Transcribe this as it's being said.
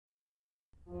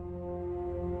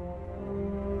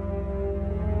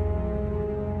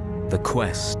The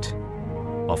Quest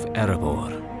of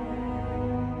Erebor.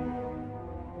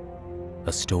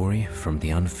 A story from the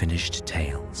Unfinished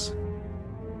Tales.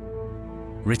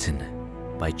 Written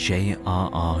by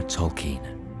J.R.R.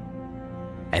 Tolkien.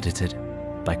 Edited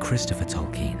by Christopher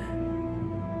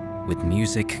Tolkien. With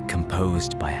music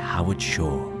composed by Howard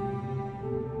Shaw.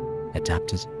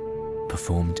 Adapted,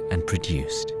 performed and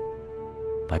produced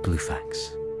by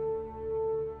Bluefax.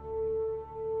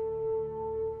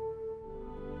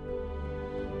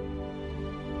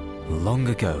 Long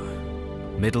ago,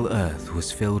 Middle-earth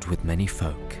was filled with many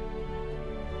folk.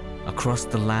 Across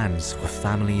the lands were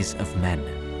families of men,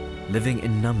 living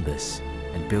in numbers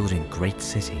and building great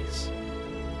cities.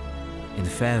 In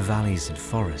fair valleys and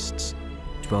forests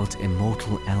dwelt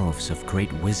immortal elves of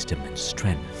great wisdom and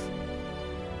strength.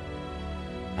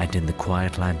 And in the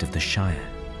quiet land of the Shire,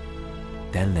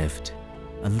 there lived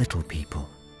a little people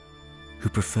who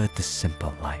preferred the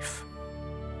simple life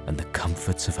and the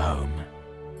comforts of home.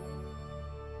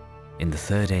 In the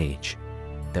Third Age,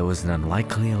 there was an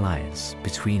unlikely alliance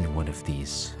between one of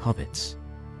these hobbits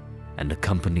and a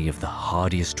company of the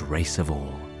hardiest race of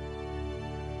all.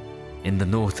 In the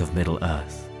north of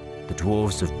Middle-earth, the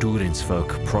dwarves of Durin's folk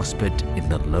prospered in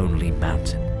the lonely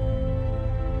mountain,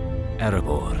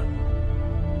 Erebor.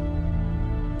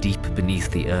 Deep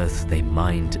beneath the earth they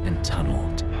mined and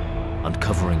tunneled,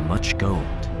 uncovering much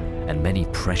gold and many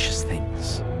precious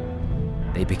things.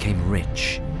 They became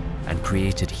rich and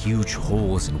created huge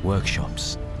halls and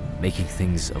workshops, making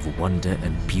things of wonder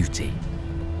and beauty,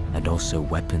 and also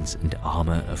weapons and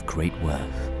armor of great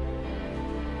worth.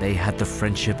 They had the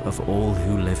friendship of all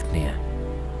who lived near,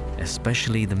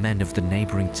 especially the men of the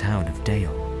neighboring town of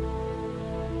Dale.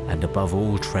 And above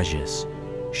all treasures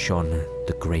shone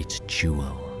the great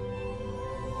jewel,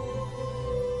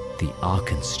 the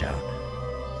Arkenstone,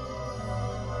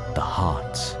 the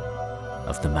heart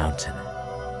of the mountain.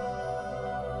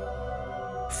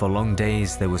 For long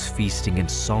days there was feasting and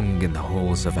song in the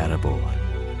halls of Erebor,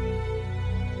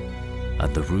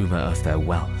 and the rumor of their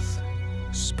wealth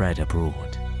spread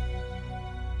abroad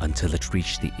until it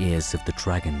reached the ears of the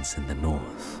dragons in the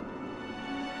north.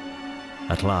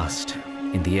 At last,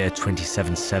 in the year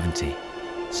 2770,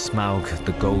 Smaug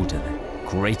the Golden,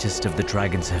 greatest of the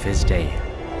dragons of his day,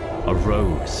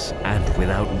 arose and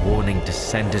without warning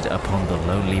descended upon the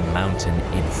lonely mountain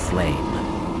in flame.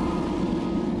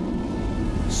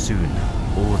 Soon,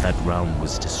 all that realm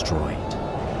was destroyed,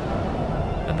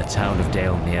 and the town of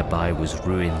Dale nearby was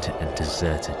ruined and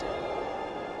deserted.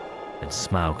 And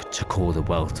Smaug took all the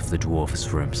wealth of the dwarves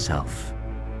for himself,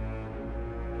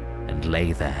 and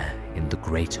lay there in the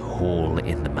great hall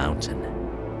in the mountain,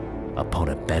 upon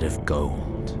a bed of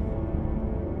gold.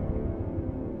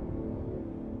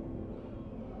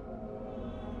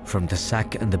 From the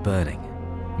sack and the burning,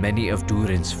 many of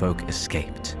Durin's folk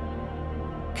escaped.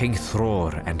 King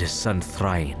Thror and his son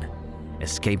Thrain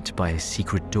escaped by a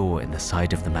secret door in the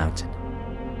side of the mountain.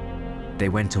 They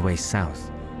went away south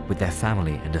with their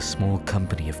family and a small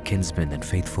company of kinsmen and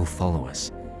faithful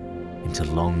followers into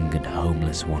long and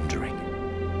homeless wandering.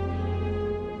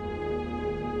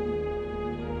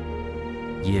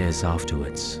 Years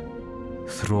afterwards,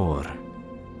 Thror,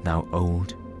 now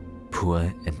old, poor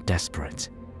and desperate,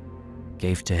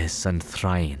 gave to his son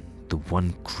Thrain the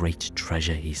one great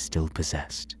treasure he still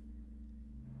possessed,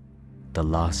 the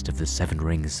last of the 7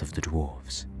 rings of the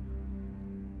dwarves.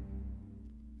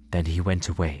 Then he went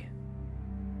away,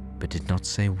 but did not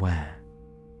say where.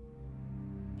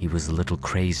 He was a little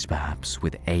crazed perhaps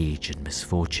with age and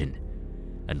misfortune,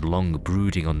 and long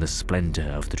brooding on the splendor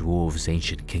of the dwarves'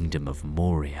 ancient kingdom of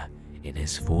Moria in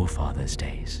his forefathers'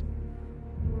 days.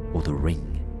 Or the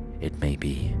ring, it may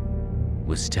be,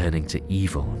 was turning to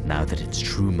evil now that its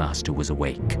true master was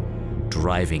awake,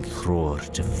 driving Thror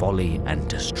to folly and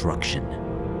destruction.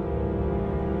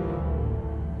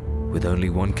 With only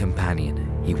one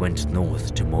companion, he went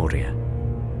north to Moria,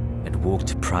 and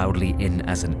walked proudly in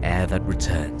as an heir that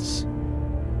returns.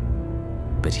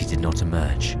 But he did not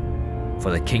emerge,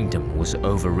 for the kingdom was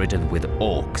overridden with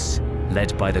orcs,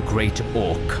 led by the great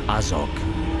orc Azog,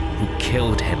 who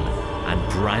killed him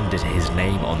and branded his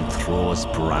name on Thror's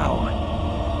brow.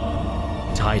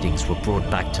 Tidings were brought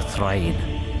back to Thrain,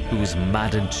 who was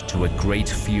maddened to a great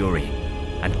fury,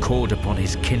 and called upon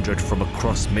his kindred from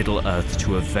across Middle-earth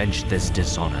to avenge this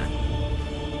dishonor.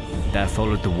 There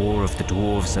followed the war of the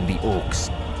dwarves and the orcs,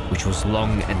 which was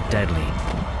long and deadly,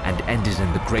 and ended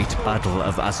in the great battle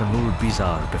of Azamul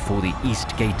Bizar before the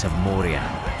east gate of Moria.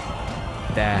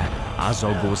 There,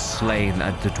 Azog was slain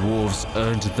and the dwarves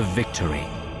earned the victory.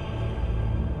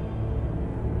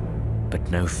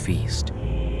 But no feast,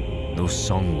 no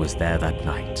song was there that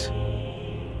night.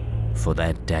 for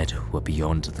their dead were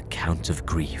beyond the count of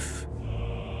grief.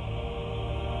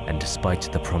 And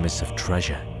despite the promise of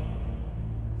treasure,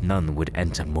 none would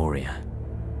enter Moria,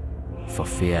 for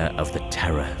fear of the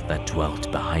terror that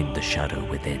dwelt behind the shadow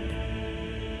within.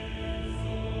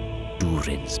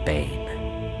 Durin's Bane.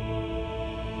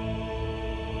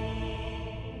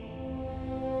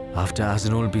 After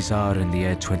Azanul-Bizar in the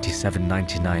year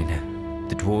 2799,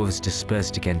 the dwarves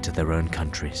dispersed again to their own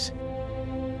countries.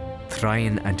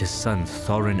 Thrain and his son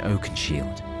Thorin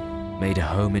Oakenshield made a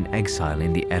home in exile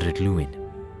in the Ered Luin,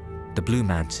 the Blue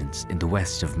Mountains in the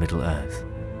west of Middle-earth.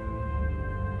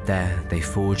 There they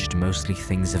forged mostly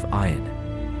things of iron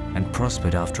and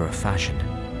prospered after a fashion,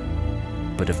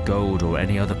 but of gold or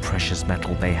any other precious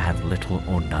metal they had little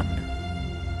or none.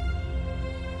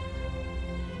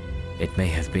 It may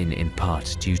have been in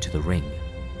part due to the ring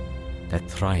that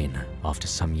Thrain, after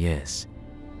some years,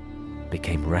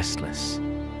 became restless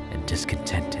and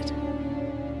discontented.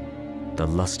 The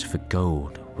lust for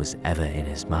gold was ever in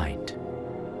his mind.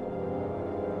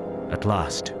 At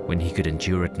last, when he could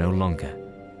endure it no longer,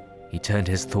 he turned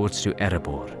his thoughts to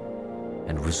Erebor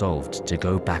and resolved to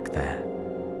go back there.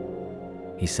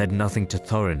 He said nothing to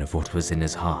Thorin of what was in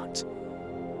his heart,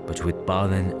 but with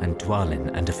Balin and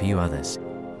Dwalin and a few others,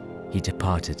 he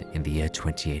departed in the year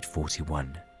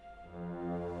 2841.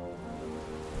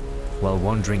 While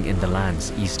wandering in the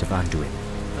lands east of Anduin,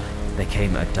 there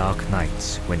came a dark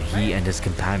night when he and his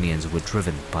companions were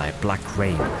driven by a black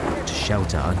rain to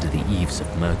shelter under the eaves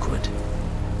of Mirkwood.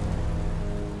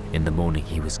 In the morning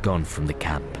he was gone from the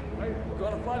camp.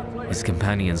 His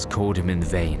companions called him in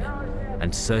vain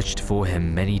and searched for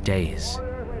him many days,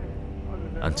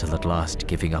 until at last,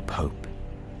 giving up hope,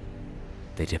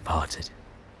 they departed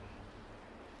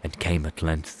and came at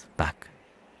length back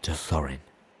to Thorin.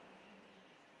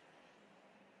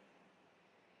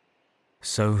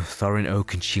 So Thorin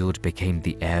Oakenshield became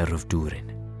the heir of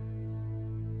Durin.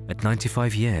 At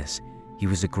 95 years, he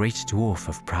was a great dwarf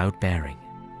of proud bearing.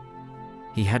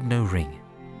 He had no ring,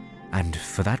 and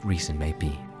for that reason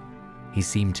maybe, he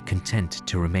seemed content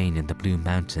to remain in the Blue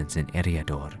Mountains in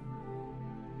Eriador.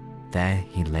 There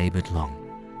he labored long,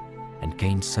 and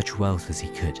gained such wealth as he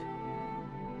could,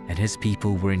 and his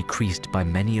people were increased by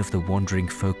many of the wandering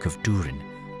folk of Durin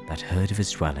that heard of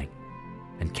his dwelling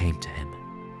and came to him.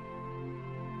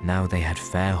 Now they had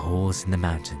fair halls in the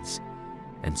mountains,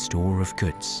 and store of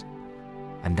goods,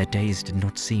 and their days did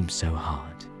not seem so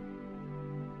hard.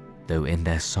 Though in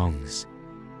their songs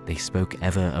they spoke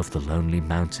ever of the lonely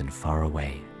mountain far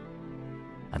away,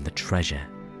 and the treasure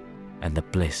and the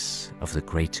bliss of the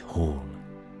great hall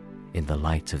in the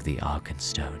light of the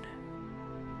Arkenstone.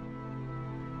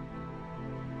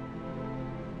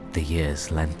 The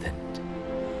years lengthened.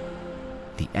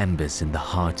 The embers in the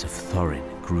heart of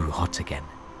Thorin grew hot again,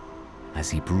 as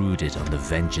he brooded on the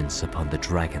vengeance upon the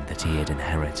dragon that he had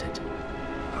inherited.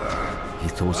 He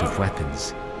thought of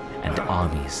weapons and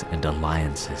armies and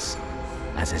alliances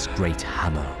as his great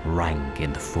hammer rang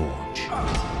in the forge.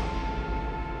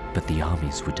 But the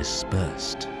armies were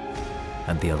dispersed,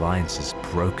 and the alliances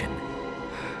broken,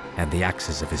 and the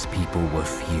axes of his people were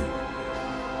few.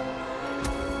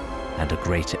 And a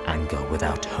great anger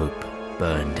without hope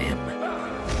burned him,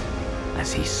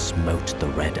 as he smote the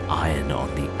red iron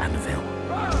on the anvil.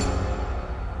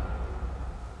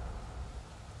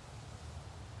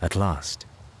 At last,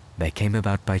 there came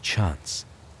about by chance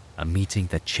a meeting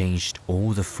that changed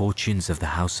all the fortunes of the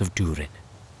House of Durin,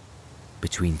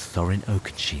 between Thorin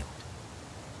Oakenshield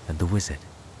and the wizard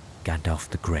Gandalf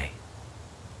the Grey.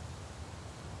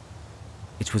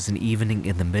 It was an evening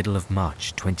in the middle of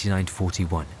March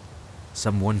 2941,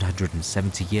 some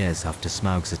 170 years after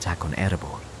Smaug's attack on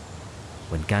Erebor,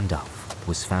 when Gandalf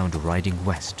was found riding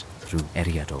west through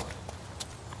Eriador.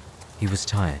 He was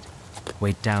tired,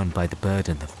 weighed down by the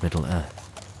burden of Middle-earth.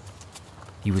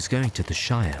 He was going to the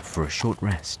Shire for a short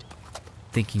rest,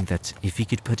 thinking that if he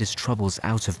could put his troubles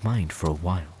out of mind for a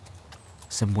while,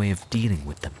 some way of dealing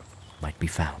with them might be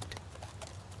found.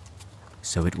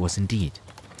 So it was indeed,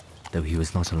 though he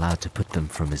was not allowed to put them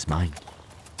from his mind.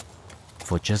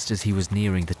 For just as he was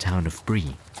nearing the town of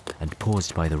Bree and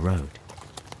paused by the road,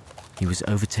 he was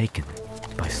overtaken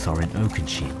by Thorin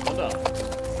Oakenshield.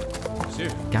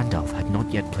 Gandalf had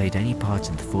not yet played any part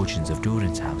in the fortunes of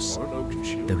Durin's house,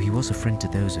 though he was a friend to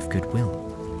those of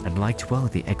goodwill, and liked well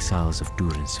the exiles of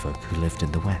Durin's folk who lived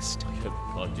in the west.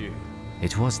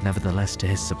 It was nevertheless to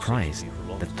his surprise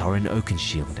that Thorin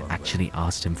Oakenshield actually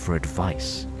asked him for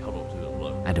advice,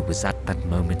 and it was at that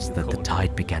moment that the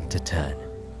tide began to turn,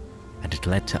 and it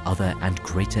led to other and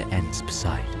greater ends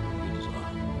beside.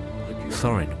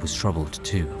 Thorin was troubled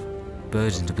too,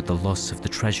 burdened with the loss of the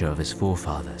treasure of his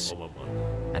forefathers,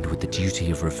 and with the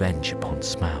duty of revenge upon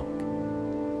Smaug.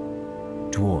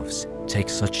 Dwarves take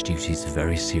such duties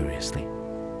very seriously,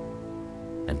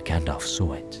 and Gandalf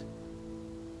saw it.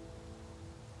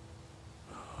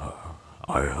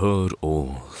 I heard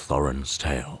all Thorin's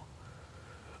tale,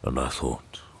 and I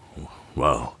thought,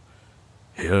 well,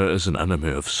 here is an enemy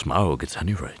of Smaug at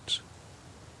any rate,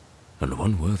 and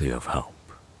one worthy of help.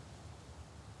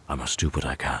 I must do what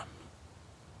I can.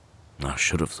 I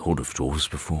should have thought of dwarves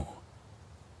before.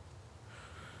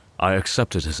 I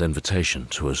accepted his invitation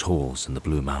to his halls in the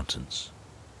Blue Mountains.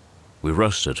 We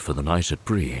rested for the night at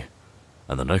Bree,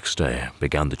 and the next day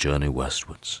began the journey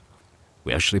westwards.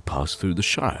 We actually passed through the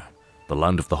Shire, the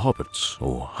land of the hobbits,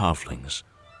 or halflings,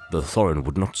 though Thorin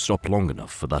would not stop long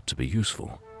enough for that to be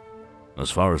useful.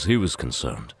 As far as he was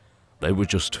concerned, they were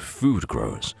just food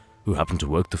growers who happened to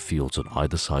work the fields on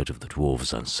either side of the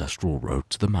dwarves' ancestral road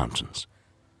to the mountains.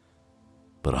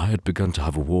 But I had begun to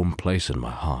have a warm place in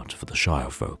my heart for the Shire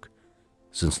folk,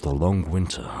 since the long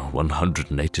winter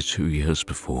 182 years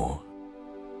before.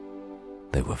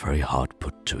 They were very hard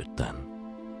put to it then,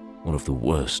 one of the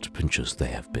worst pinches they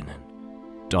have been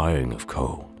in, dying of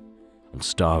cold and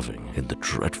starving in the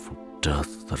dreadful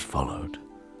dearth that followed.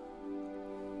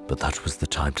 But that was the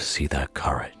time to see their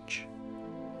courage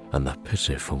and their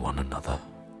pity for one another.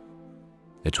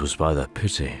 It was by their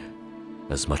pity,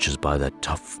 as much as by their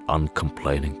tough,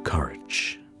 uncomplaining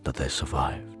courage, that they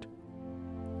survived.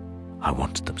 I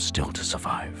wanted them still to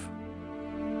survive.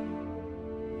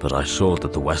 But I saw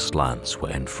that the Westlands were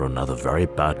in for another very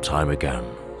bad time again,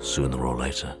 sooner or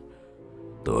later,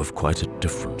 though of quite a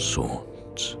different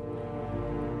sort.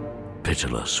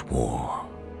 Pitiless war.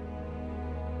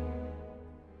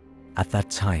 At that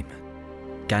time,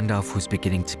 Gandalf was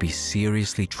beginning to be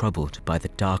seriously troubled by the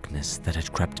darkness that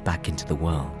had crept back into the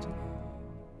world.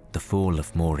 The fall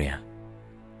of Moria,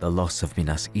 the loss of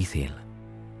Minas Ithil,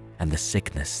 and the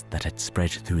sickness that had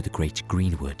spread through the great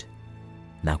Greenwood,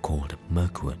 now called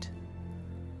Mirkwood.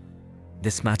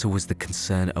 This matter was the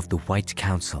concern of the White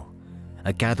Council,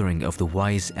 a gathering of the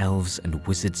wise elves and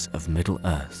wizards of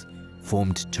Middle-earth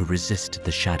formed to resist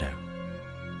the Shadow.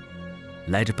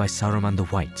 Led by Saruman the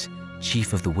White,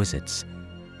 chief of the wizards,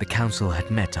 the council had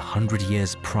met 100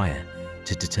 years prior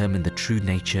to determine the true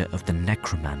nature of the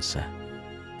necromancer,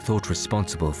 thought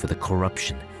responsible for the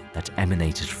corruption that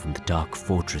emanated from the dark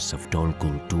fortress of Dol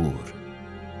Guldur.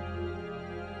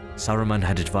 Saruman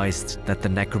had advised that the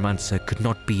necromancer could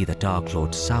not be the Dark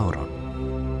Lord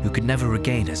Sauron, who could never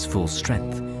regain his full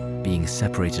strength, being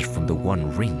separated from the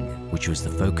One Ring, which was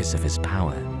the focus of his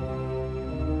power.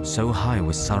 So high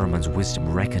was Saruman's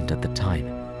wisdom reckoned at the time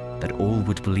that all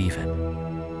would believe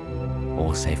him,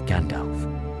 all save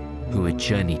Gandalf, who had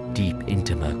journeyed deep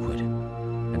into Mirkwood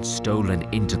and stolen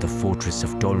into the fortress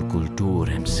of Dol Guldur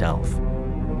himself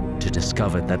to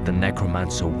discover that the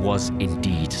necromancer was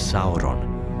indeed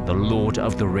Sauron, the Lord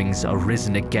of the Rings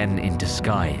arisen again in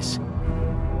disguise.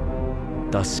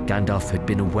 Thus Gandalf had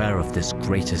been aware of this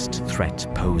greatest threat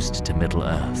posed to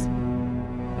Middle-earth,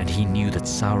 and he knew that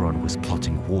Sauron was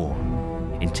plotting war,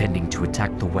 intending to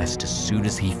attack the West as soon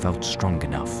as he felt strong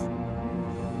enough.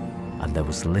 And there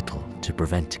was little to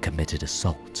prevent a committed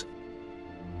assault.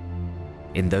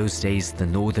 In those days, the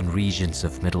northern regions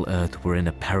of Middle-earth were in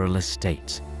a perilous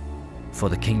state, for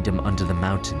the kingdom under the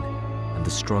mountain and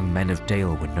the strong men of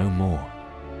Dale were no more.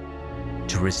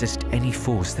 To resist any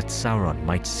force that Sauron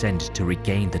might send to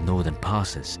regain the northern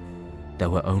passes, there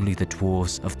were only the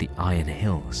dwarves of the Iron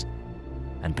Hills,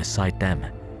 and beside them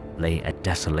lay a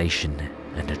desolation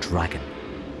and a dragon.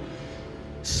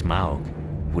 Smaug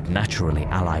would naturally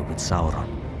ally with Sauron,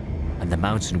 and the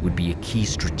mountain would be a key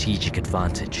strategic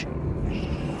advantage.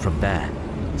 From there,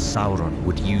 Sauron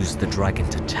would use the dragon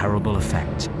to terrible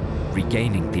effect,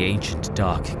 regaining the ancient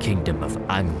dark kingdom of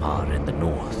Angmar in the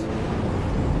north,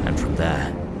 and from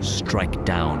there strike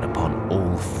down upon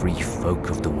all free folk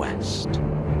of the West.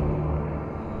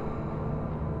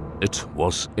 It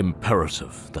was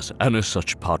imperative that any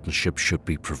such partnership should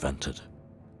be prevented.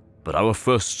 But our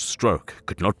first stroke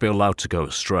could not be allowed to go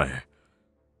astray.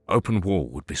 Open war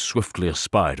would be swiftly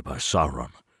espied by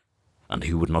Sauron, and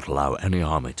he would not allow any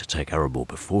army to take Erebor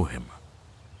before him.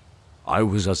 I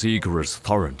was as eager as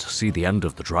Thorin to see the end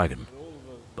of the dragon,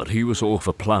 but he was all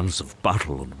for plans of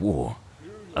battle and war,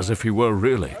 as if he were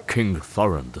really King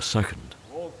Thorin II,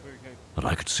 and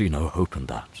I could see no hope in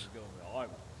that.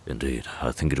 Indeed,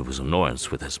 I think it was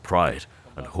annoyance with his pride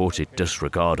and haughty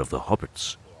disregard of the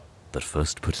hobbits that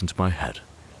first put into my head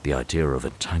the idea of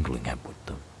entangling him with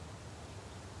them.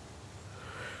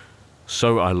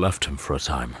 So I left him for a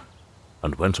time,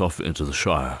 and went off into the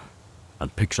Shire,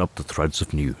 and picked up the threads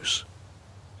of news.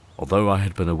 Although I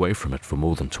had been away from it for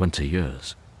more than 20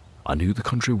 years, I knew the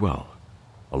country well,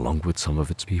 along with some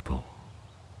of its people.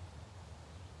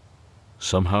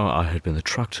 Somehow I had been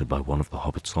attracted by one of the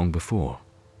hobbits long before,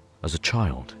 as a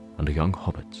child and a young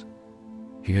hobbit.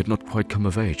 He had not quite come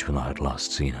of age when I had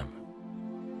last seen him.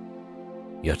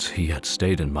 Yet he had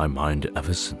stayed in my mind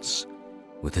ever since,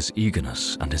 with his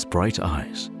eagerness and his bright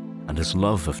eyes, and his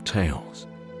love of tales,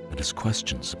 and his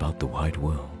questions about the wide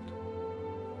world.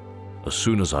 As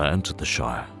soon as I entered the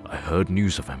Shire, I heard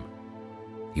news of him.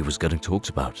 He was getting talked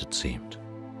about, it seemed.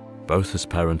 Both his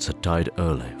parents had died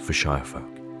early for Shire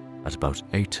folk, at about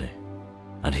 80,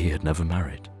 and he had never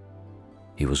married.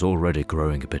 He was already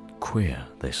growing a bit queer,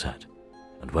 they said,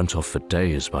 and went off for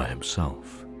days by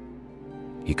himself.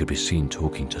 He could be seen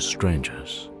talking to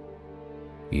strangers,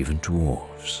 even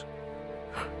dwarves.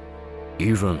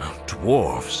 Even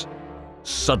dwarves!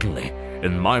 Suddenly,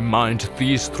 in my mind,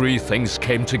 these three things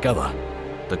came together.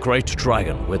 The great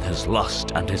dragon with his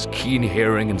lust and his keen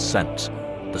hearing and scent,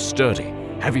 the sturdy,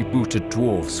 heavy-booted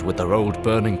dwarves with their old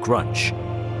burning grudge,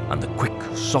 and the quick,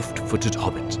 soft-footed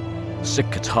hobbit, sick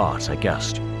at heart, I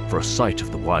guessed, for a sight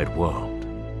of the wide world.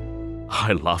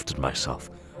 I laughed at myself,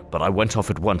 but I went off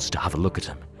at once to have a look at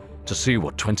him, to see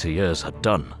what 20 years had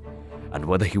done, and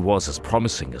whether he was as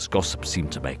promising as gossip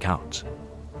seemed to make out.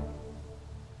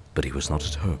 But he was not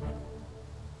at home.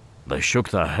 They shook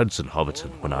their heads in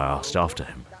Hobbiton when I asked after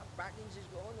him.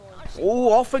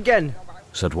 "Oh, off again,"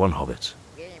 said one hobbit.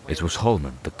 It was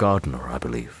Holman, the gardener, I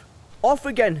believe. "Off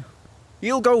again.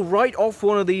 He'll go right off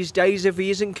one of these days if he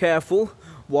isn't careful.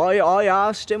 Why, I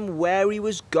asked him where he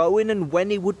was going and when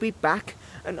he would be back,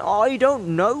 and I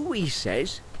don't know, he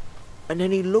says. And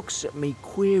then he looks at me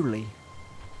queerly.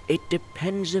 'It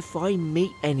depends if I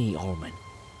meet any, Holman,'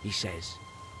 he says.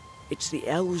 'It's the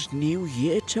elves' new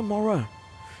year tomorrow.'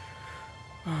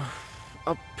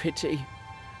 A pity.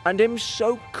 And him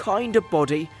so kind a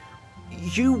body,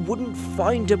 you wouldn't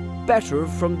find a better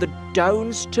from the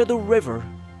downs to the river."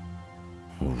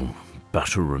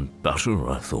 Better and better,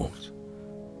 I thought.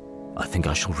 I think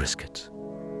I shall risk it.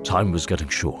 Time was getting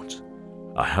short.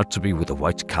 I had to be with the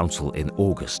White Council in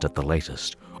August at the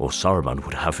latest, or Saruman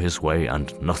would have his way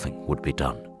and nothing would be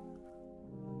done.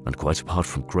 And quite apart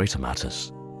from greater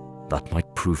matters, that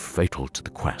might prove fatal to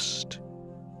the quest.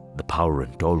 The power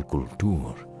in Dol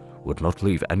Guldur would not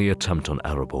leave any attempt on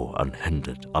Erebor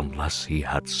unhindered unless he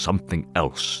had something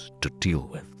else to deal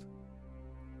with.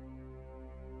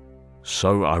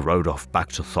 So I rode off back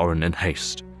to Thorin in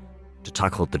haste, to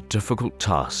tackle the difficult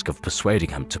task of persuading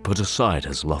him to put aside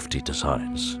his lofty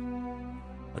designs,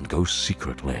 and go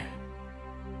secretly,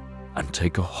 and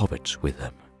take a hobbit with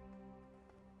him.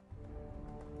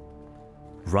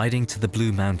 Riding to the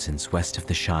Blue Mountains west of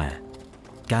the Shire,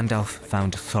 Gandalf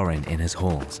found Thorin in his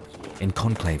halls, in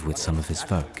conclave with some of his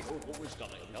folk.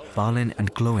 Balin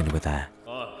and Glóin were there,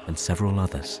 and several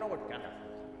others.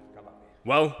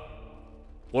 "Well,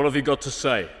 what have you got to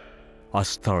say?"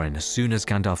 asked Thorin as soon as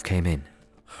Gandalf came in.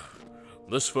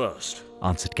 "This first,"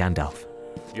 answered Gandalf.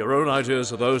 "Your own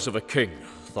ideas are those of a king,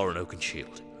 Thorin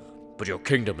Oakenshield, but your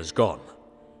kingdom is gone.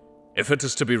 If it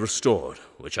is to be restored,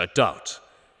 which I doubt,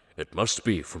 it must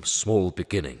be from small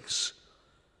beginnings.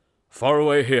 Far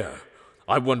away here,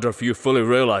 I wonder if you fully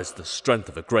realize the strength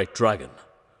of a great dragon.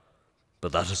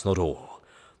 But that is not all.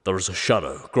 There is a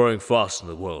shadow growing fast in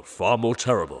the world, far more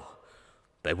terrible.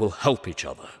 They will help each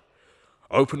other.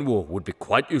 Open war would be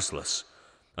quite useless,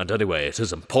 and anyway, it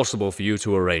is impossible for you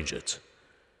to arrange it.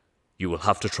 You will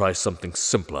have to try something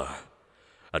simpler,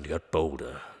 and yet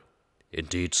bolder.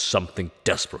 Indeed, something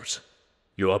desperate.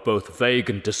 You are both vague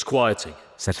and disquieting,"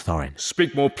 said Thorin.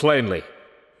 "Speak more plainly."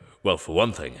 "Well, for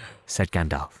one thing," said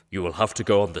Gandalf, "you will have to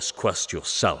go on this quest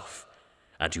yourself,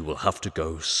 and you will have to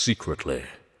go secretly.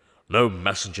 No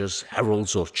messengers,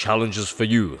 heralds, or challengers for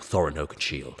you, Thorin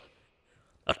Oakenshield.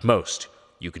 At most,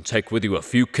 you can take with you a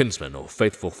few kinsmen or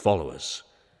faithful followers.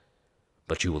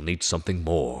 But you will need something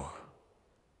more.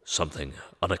 Something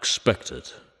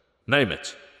unexpected. Name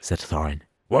it," said Thorin.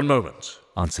 "One moment,"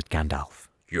 answered Gandalf.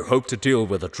 "You hope to deal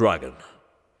with a dragon,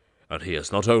 and he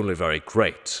is not only very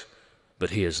great, but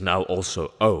he is now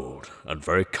also old and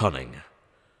very cunning.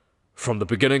 From the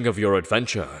beginning of your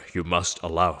adventure, you must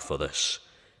allow for this.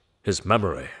 His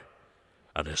memory,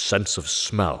 and his sense of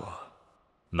smell.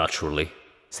 Naturally,"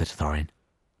 said Thorin,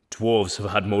 "dwarves have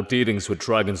had more dealings with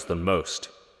dragons than most,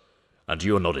 and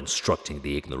you are not instructing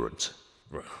the ignorant."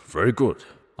 "Very good,"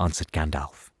 answered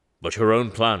Gandalf. "But your own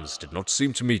plans did not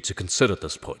seem to me to consider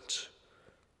this point.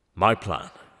 My plan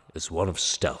is one of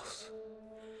stealth.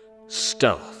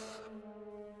 Stealth.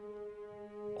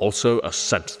 Also a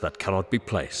scent that cannot be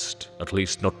placed, at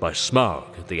least not by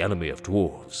Smaug, the enemy of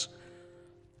dwarves.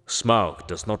 Smaug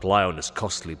does not lie on his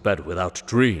costly bed without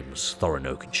dreams, Thorin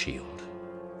Oakenshield.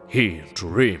 He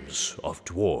dreams of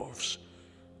dwarves.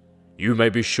 You may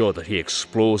be sure that he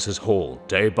explores his hall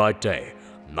day by day,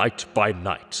 night by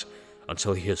night,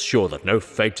 until he is sure that no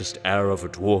faintest air of a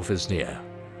dwarf is near,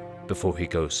 before he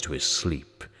goes to his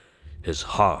sleep, his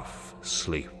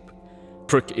half-sleep,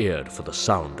 prick-eared for the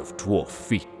sound of dwarf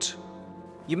feet.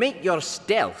 You make your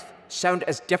stealth sound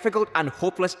as difficult and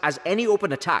hopeless as any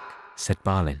open attack, said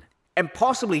Balin.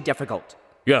 Impossibly difficult.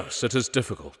 Yes, it is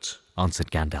difficult,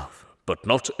 answered Gandalf. But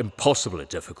not impossibly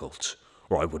difficult,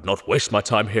 or I would not waste my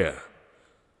time here.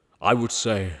 I would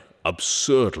say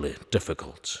absurdly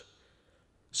difficult.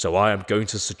 So I am going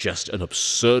to suggest an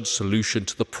absurd solution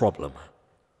to the problem.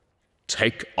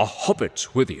 Take a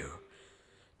hobbit with you.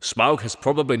 Smaug has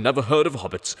probably never heard of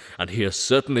hobbits, and he has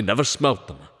certainly never smelt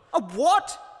them. A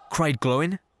what? cried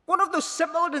Glóin. One of those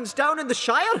simpletons down in the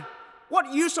Shire?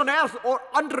 What use on earth or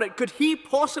under it could he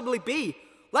possibly be?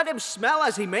 Let him smell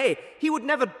as he may, he would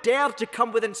never dare to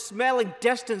come within smelling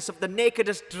distance of the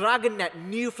nakedest dragon net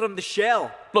new from the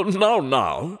shell. But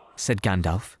now, said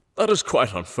Gandalf. That is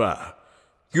quite unfair.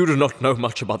 You do not know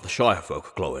much about the Shire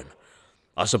folk, Glóin.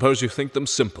 I suppose you think them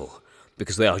simple,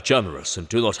 because they are generous and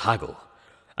do not haggle,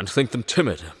 and think them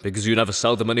timid, because you never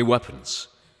sell them any weapons.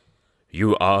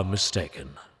 You are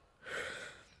mistaken.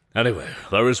 Anyway,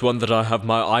 there is one that I have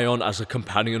my eye on as a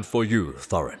companion for you,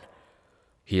 Thorin.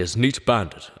 He is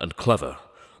neat-banded and clever,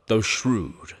 though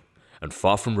shrewd, and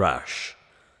far from rash.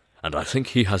 And I think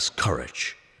he has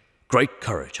courage. Great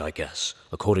courage, I guess,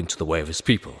 according to the way of his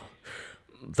people.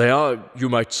 They are, you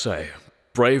might say,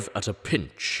 brave at a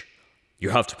pinch. You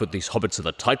have to put these hobbits in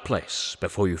a tight place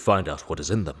before you find out what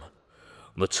is in them.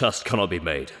 The test cannot be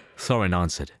made, Thorin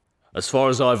answered. As far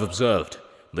as I've observed,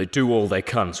 they do all they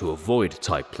can to avoid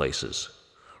tight places.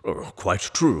 Quite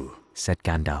true, said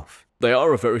Gandalf. They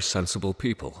are a very sensible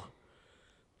people.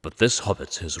 But this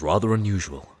hobbit is rather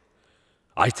unusual.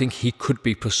 I think he could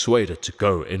be persuaded to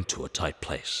go into a tight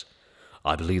place.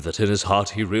 I believe that in his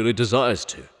heart he really desires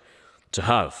to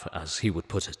have, as he would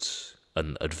put it,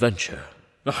 an adventure.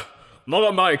 Not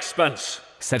at my expense,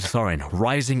 said Thorin,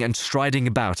 rising and striding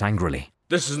about angrily.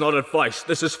 This is not advice,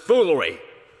 this is foolery.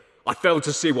 I fail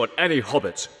to see what any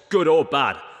hobbit, good or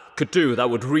bad, could do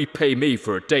that would repay me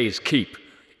for a day's keep,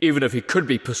 even if he could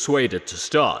be persuaded to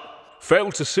start.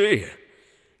 Fail to see?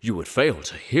 You would fail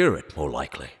to hear it, more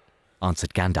likely,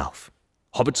 answered Gandalf.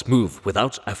 Hobbits move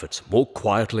without effort more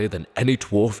quietly than any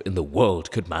dwarf in the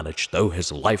world could manage, though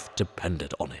his life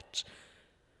depended on it.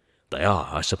 They are,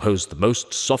 I suppose, the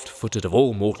most soft-footed of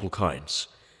all mortal kinds.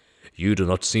 You do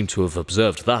not seem to have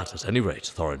observed that, at any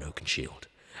rate, Thorin Oakenshield,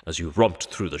 as you romped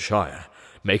through the Shire,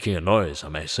 making a noise, I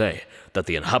may say, that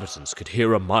the inhabitants could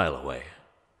hear a mile away.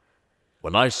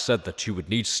 When I said that you would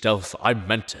need stealth, I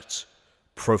meant it.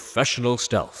 Professional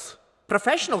stealth.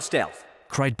 Professional stealth?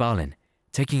 Cried Balin,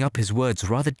 taking up his words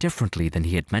rather differently than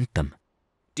he had meant them.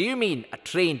 Do you mean a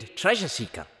trained treasure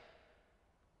seeker?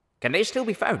 Can they still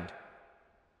be found?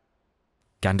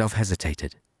 Gandalf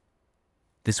hesitated.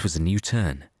 This was a new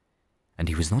turn, and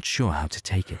he was not sure how to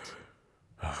take it.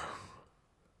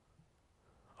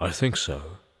 I think so,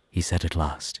 he said at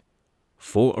last.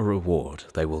 For a reward,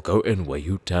 they will go in where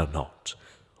you dare not,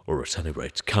 or at any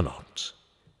rate cannot,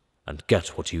 and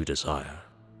get what you desire.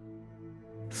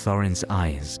 Thorin's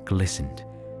eyes glistened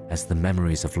as the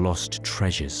memories of lost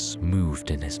treasures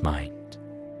moved in his mind.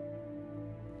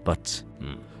 But...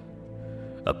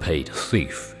 A paid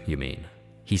thief, you mean?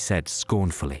 He said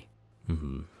scornfully.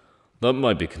 That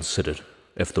might be considered,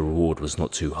 if the reward was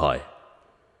not too high.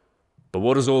 But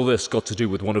what has all this got to do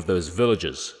with one of those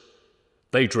villagers?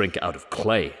 They drink out of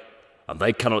clay, and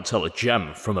they cannot tell a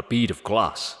gem from a bead of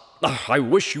glass. I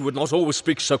wish you would not always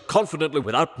speak so confidently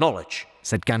without knowledge,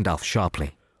 said Gandalf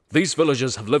sharply. These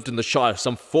villagers have lived in the Shire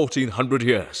some 1400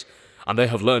 years, and they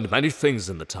have learned many things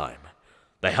in the time.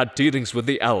 They had dealings with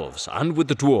the elves and with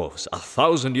the dwarves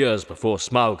 1,000 years before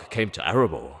Smaug came to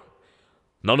Erebor.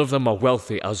 None of them are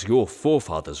wealthy as your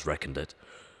forefathers reckoned it,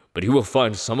 but you will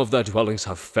find some of their dwellings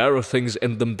have fairer things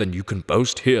in them than you can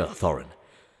boast here, Thorin.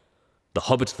 The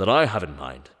hobbit that I have in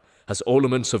mind has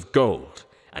ornaments of gold,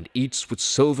 and eats with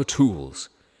silver tools,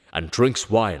 and drinks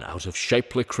wine out of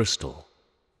shapely crystal.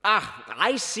 Ah,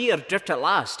 I see your drift at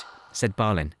last, said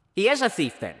Balin. He is a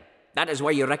thief, then. That is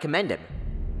why you recommend him.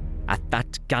 At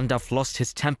that, Gandalf lost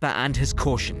his temper and his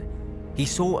caution. He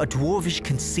saw a dwarvish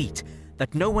conceit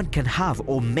that no one can have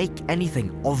or make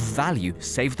anything of value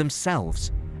save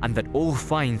themselves, and that all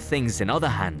fine things in other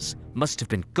hands must have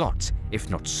been got, if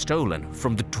not stolen,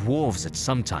 from the dwarves at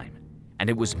some time, and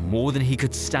it was more than he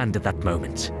could stand at that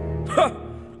moment. Ha!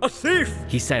 A thief!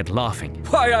 He said, laughing.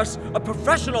 Why, yes, a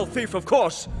professional thief, of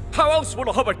course. How else would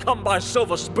a hobbit come by a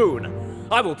silver spoon?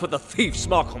 I will put the thief's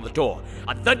mark on the door,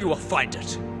 and then you will find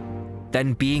it.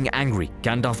 Then, being angry,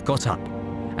 Gandalf got up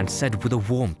and said with a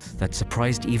warmth that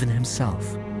surprised even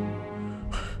himself,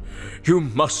 You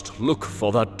must look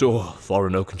for that door,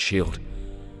 Thorin Oakenshield.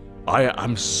 I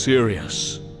am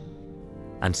serious.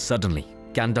 And suddenly,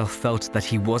 Gandalf felt that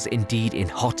he was indeed in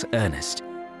hot earnest.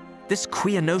 This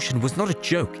queer notion was not a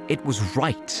joke, it was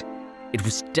right. It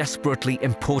was desperately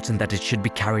important that it should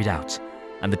be carried out,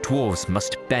 and the dwarves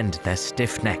must bend their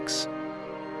stiff necks.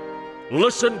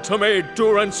 Listen to me,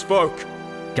 Durin's folk!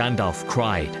 Gandalf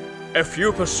cried. If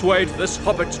you persuade this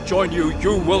hobbit to join you,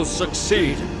 you will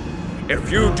succeed.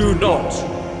 If you do not,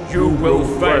 you will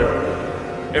fail.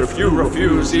 If you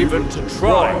refuse even to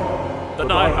try,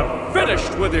 then I have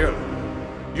finished with you.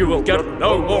 You will get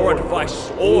no more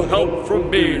advice or help from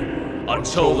me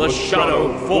until the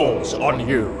shadow falls on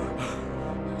you.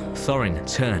 Thorin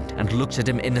turned and looked at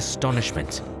him in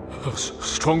astonishment.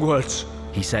 Strong words,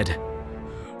 he said.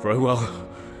 Very well,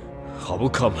 I will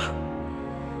come.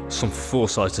 Some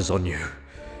foresight is on you,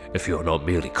 if you are not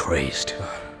merely crazed.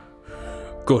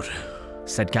 Good,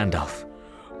 said Gandalf.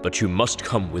 But you must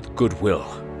come with goodwill,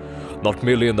 not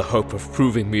merely in the hope of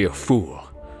proving me a fool.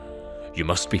 You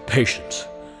must be patient,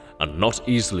 and not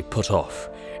easily put off,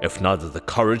 if neither the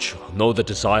courage nor the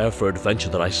desire for adventure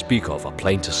that I speak of are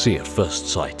plain to see at first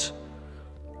sight.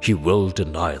 He will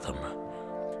deny them.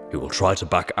 He will try to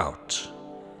back out.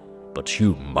 But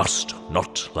you must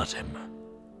not let him.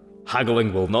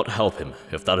 Haggling will not help him,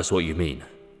 if that is what you mean,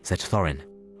 said Thorin.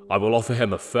 I will offer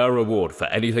him a fair reward for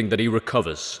anything that he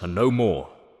recovers, and no more.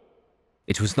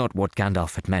 It was not what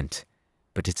Gandalf had meant,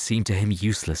 but it seemed to him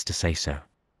useless to say so.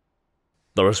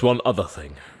 There is one other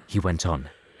thing, he went on.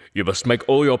 You must make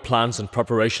all your plans and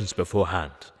preparations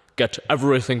beforehand. Get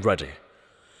everything ready.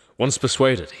 Once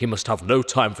persuaded, he must have no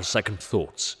time for second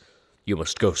thoughts. You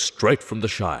must go straight from the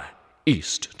Shire,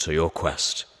 east to your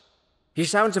quest. He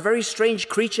sounds a very strange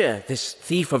creature, this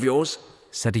thief of yours,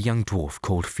 said a young dwarf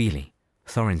called Fili,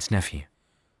 Thorin's nephew.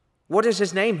 What is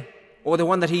his name? Or the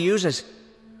one that he uses?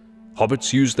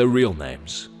 Hobbits use their real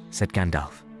names, said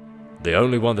Gandalf. The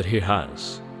only one that he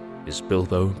has is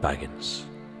Bilbo Baggins.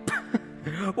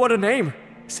 What a name,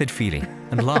 said Fili,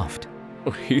 and laughed.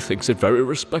 He thinks it very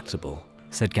respectable,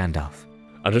 said Gandalf.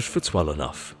 And it fits well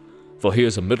enough, for he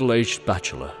is a middle-aged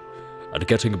bachelor, and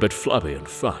getting a bit flabby and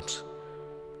fat.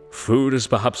 Food is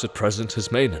perhaps at present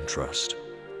his main interest.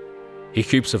 He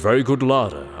keeps a very good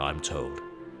larder, I'm told,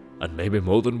 and maybe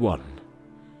more than one.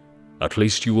 At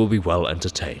least you will be well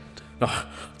entertained.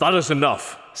 That is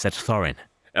enough, said Thorin.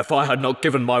 If I had not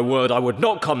given my word, I would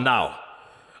not come now.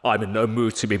 I'm in no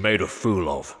mood to be made a fool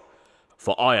of,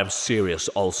 for I am serious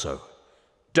also,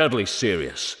 deadly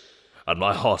serious, and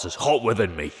my heart is hot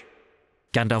within me.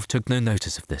 Gandalf took no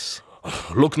notice of this.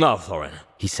 Look now, Thorin,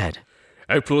 he said.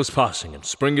 April is passing and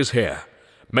spring is here.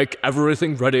 Make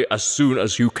everything ready as soon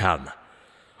as you can.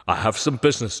 I have some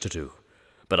business to do,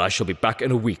 but I shall be back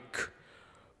in a week.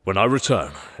 When I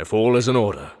return, if all is in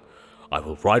order, I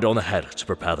will ride on ahead to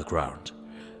prepare the ground.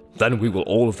 Then we will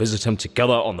all visit him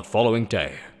together on the following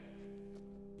day.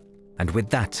 And with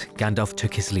that, Gandalf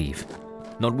took his leave,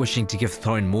 not wishing to give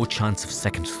Thorin more chance of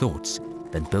second thoughts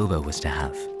than Bilbo was to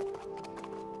have.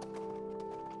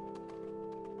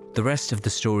 The rest of the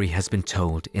story has been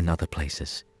told in other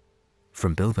places,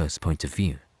 from Bilbo's point of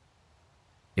view.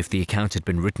 If the account had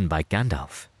been written by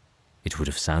Gandalf, it would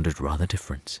have sounded rather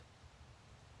different.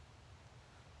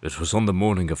 It was on the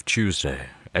morning of Tuesday,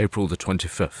 April the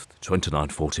 25th,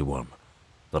 2941,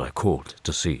 that I called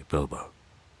to see Bilbo.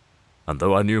 And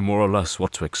though I knew more or less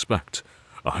what to expect,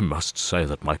 I must say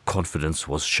that my confidence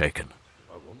was shaken.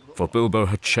 For Bilbo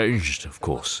had changed, of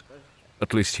course.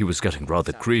 At least he was getting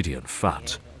rather greedy and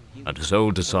fat, and his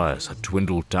old desires had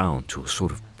dwindled down to a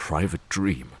sort of private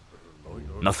dream.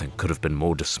 Nothing could have been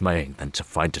more dismaying than to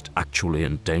find it actually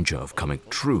in danger of coming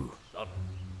true.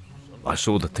 I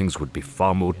saw that things would be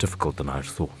far more difficult than I had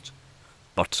thought,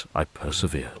 but I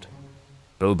persevered.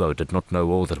 Bilbo did not know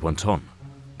all that went on.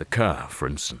 The care, for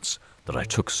instance, that I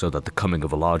took so that the coming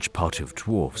of a large party of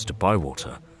dwarves to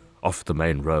Bywater, off the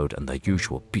main road and their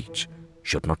usual beat,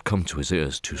 should not come to his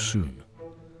ears too soon.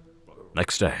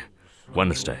 Next day,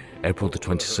 Wednesday, April the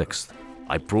 26th,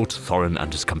 I brought Thorin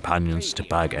and his companions to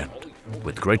Bag End,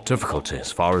 with great difficulty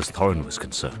as far as Thorin was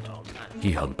concerned.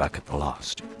 He hung back at the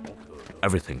last.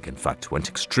 Everything, in fact, went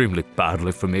extremely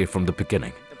badly for me from the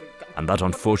beginning. and that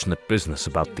unfortunate business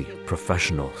about the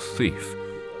professional thief,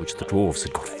 which the dwarves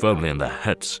had got firmly in their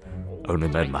heads, only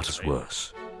made matters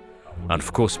worse. And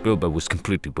of course Bilbo was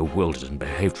completely bewildered and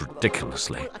behaved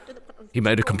ridiculously. He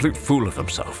made a complete fool of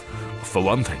himself. For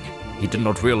one thing, he did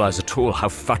not realize at all how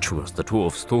fatuous the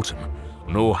dwarves thought him,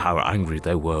 nor how angry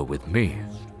they were with me.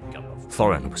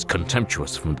 Thorin was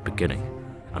contemptuous from the beginning,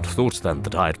 and thought then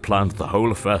that I had planned the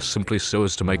whole affair simply so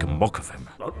as to make a mock of him.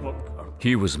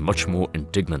 He was much more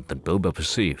indignant than Bilbo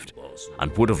perceived,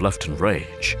 and would have left in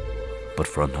rage, but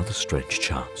for another strange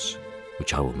chance,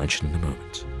 which I will mention in a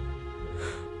moment.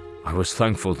 I was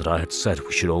thankful that I had said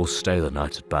we should all stay the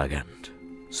night at Bag End,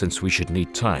 since we should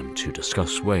need time to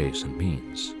discuss ways and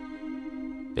means.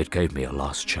 It gave me a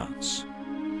last chance.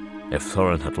 If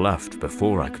Thorin had left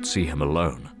before I could see him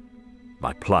alone,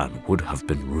 my plan would have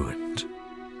been ruined.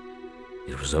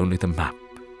 It was only the map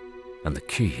and the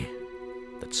key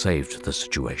that saved the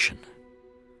situation.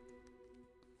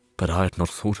 But I had not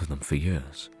thought of them for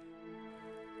years.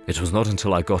 It was not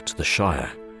until I got to the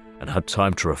Shire and had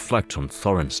time to reflect on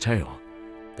Thorin's tale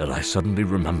that I suddenly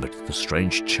remembered the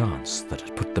strange chance that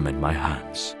had put them in my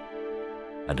hands,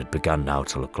 and it began now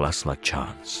to look less like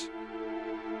chance.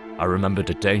 I remembered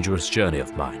a dangerous journey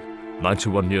of mine,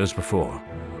 91 years before,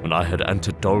 when I had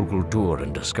entered Dol Guldur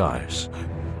in disguise,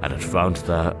 and had found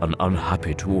there an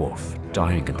unhappy dwarf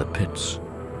dying in the pits.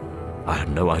 I had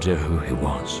no idea who he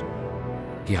was.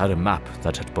 He had a map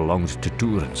that had belonged to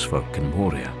Durin's folk in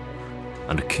Moria,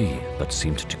 and a key that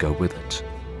seemed to go with it,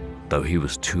 though he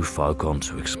was too far gone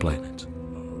to explain it.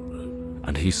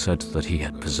 And he said that he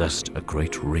had possessed a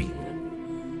great ring.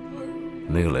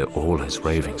 Nearly all his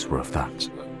ravings were of that.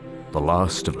 The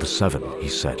last of the 7, he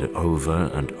said over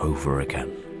and over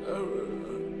again.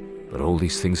 But all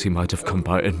these things he might have come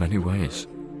by in many ways.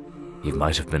 He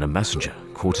might have been a messenger,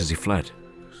 caught as he fled,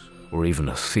 or even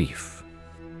a thief,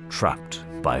 trapped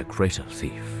by a greater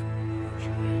thief.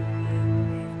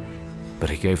 But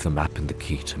he gave the map and the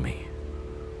key to me.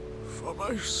 For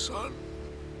my son,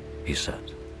 he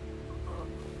said.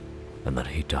 And then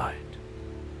he died.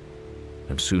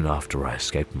 And soon after I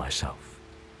escaped myself.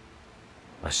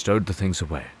 I stowed the things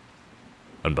away,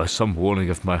 and by some warning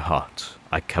of my heart,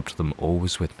 I kept them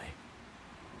always with me.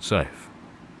 Safe,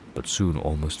 but soon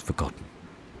almost forgotten.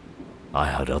 I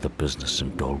had other business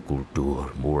in Dol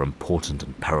Guldur more important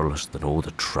and perilous than all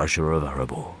the treasure of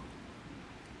Erebor.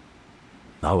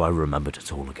 Now I remembered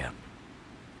it all again,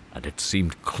 and it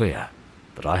seemed clear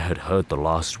that I had heard the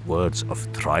last words of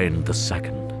Thrain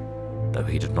II, though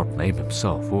he did not name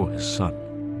himself or his son.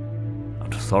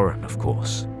 And Thorin, of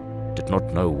course, did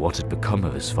not know what had become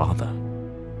of his father,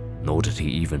 nor did he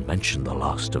even mention the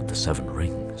last of the 7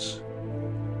 rings.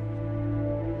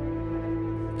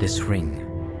 This ring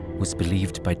was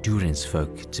believed by Durin's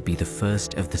folk to be the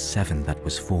first of the 7 that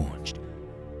was forged,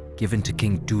 given to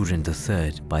King Durin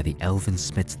III by the elven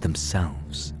smiths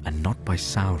themselves and not by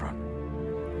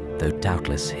Sauron, though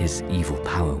doubtless his evil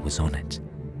power was on it,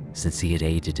 since he had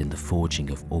aided in the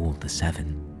forging of all the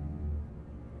 7.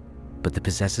 But the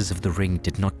possessors of the ring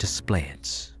did not display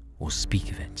it or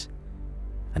speak of it,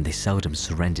 and they seldom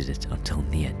surrendered it until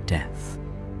near death.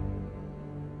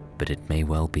 But it may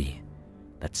well be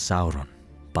that Sauron,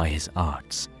 by his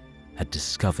arts, had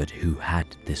discovered who had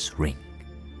this ring,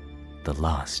 the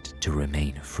last to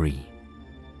remain free,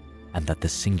 and that the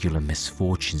singular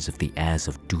misfortunes of the heirs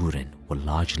of Durin were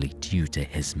largely due to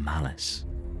his malice.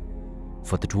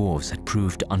 For the dwarves had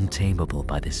proved untamable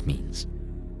by this means.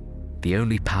 The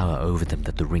only power over them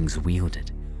that the rings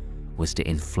wielded was to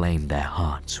inflame their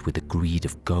hearts with the greed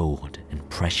of gold and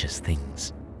precious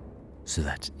things, so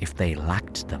that if they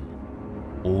lacked them,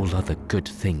 all other good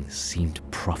things seemed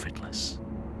profitless.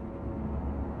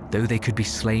 Though they could be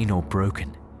slain or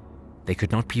broken, they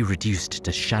could not be reduced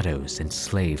to shadows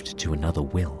enslaved to another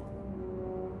will.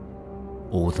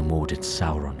 All the more did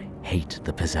Sauron hate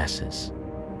the possessors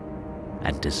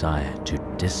and desire to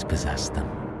dispossess them.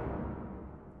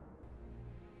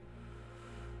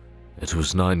 It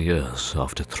was 9 years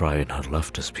after Thrain had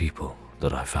left his people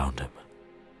that I found him,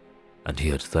 and he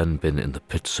had then been in the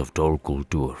pits of Dol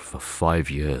Guldur for 5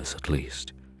 years at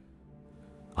least.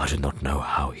 I did not know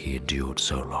how he endured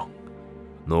so long,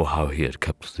 nor how he had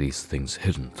kept these things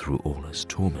hidden through all his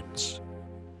torments.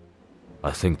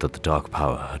 I think that the Dark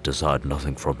Power had desired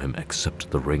nothing from him except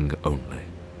the ring only,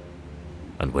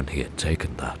 and when he had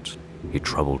taken that, he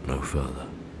troubled no further,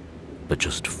 but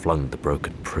just flung the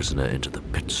broken prisoner into the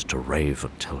pits to rave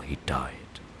until he died.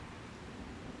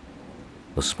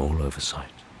 A small oversight,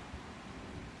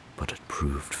 but it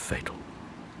proved fatal.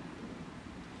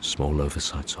 Small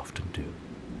oversights often do.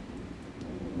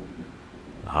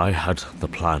 I had the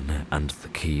plan and the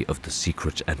key of the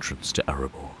secret entrance to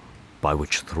Erebor, by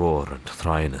which Thror and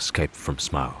Thrain escaped from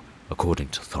Smaug, according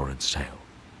to Thorin's tale.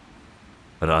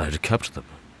 And I had kept them,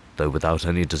 though without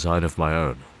any design of my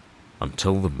own,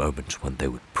 until the moment when they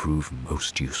would prove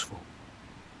most useful.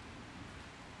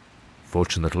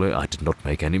 Fortunately, I did not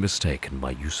make any mistake in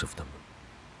my use of them.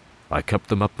 I kept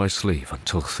them up my sleeve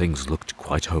until things looked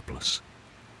quite hopeless.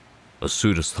 As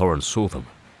soon as Thorin saw them,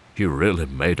 he really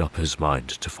made up his mind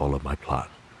to follow my plan,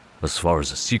 as far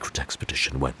as a secret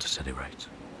expedition went at any rate.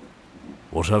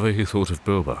 Whatever he thought of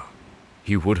Bilbo,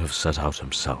 he would have set out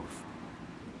himself.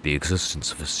 The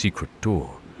existence of a secret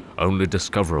door, only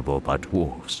discoverable by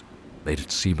dwarves, made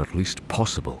it seem at least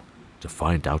possible to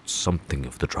find out something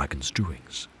of the dragon's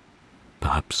doings.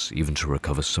 Perhaps even to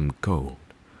recover some gold,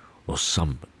 or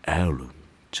some heirloom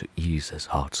to ease his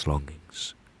heart's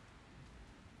longings.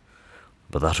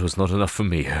 But that was not enough for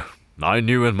me. I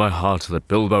knew in my heart that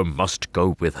Bilbo must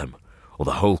go with him, or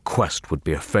the whole quest would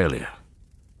be a failure.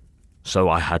 So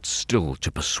I had still to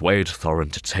persuade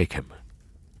Thorin to take him.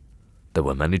 There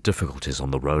were many difficulties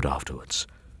on the road afterwards,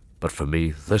 but for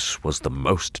me this was the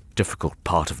most difficult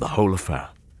part of the whole affair.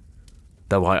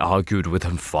 Though I argued with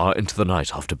him far into the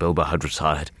night after Bilbo had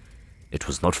retired, it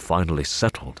was not finally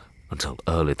settled until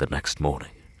early the next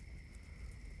morning.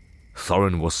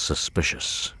 Thorin was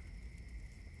suspicious.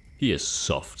 He is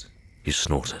soft, he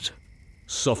snorted.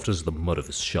 soft as the mud of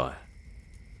his shire,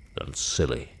 and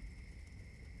silly.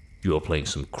 You are playing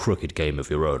some crooked game of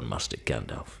your own, Master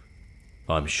Gandalf.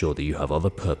 I'm sure that you have other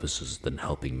purposes than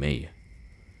helping me.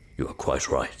 You are quite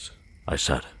right, I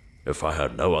said. If I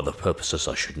had no other purposes,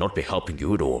 I should not be helping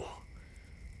you at all.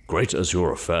 Great as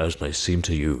your affairs may seem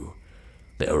to you,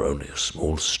 they are only a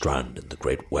small strand in the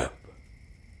great web.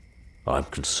 I'm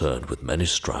concerned with many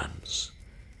strands,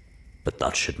 but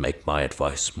that should make my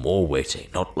advice more weighty,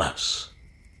 not less.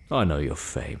 I know your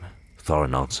fame,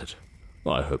 Thorin answered.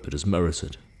 I hope it is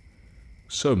merited.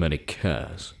 So many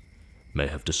cares may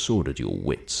have disordered your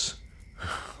wits.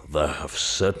 There have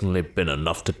certainly been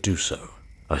enough to do so,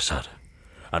 I said.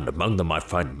 And among them I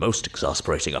find most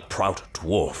exasperating a proud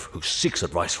dwarf who seeks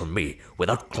advice from me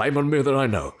without claim on me that I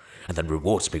know, and then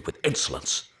rewards me with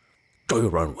insolence. Go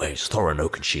your own ways, Thorin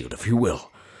Oakenshield, if you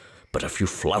will, but if you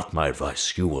flout my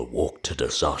advice, you will walk to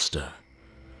disaster.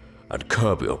 And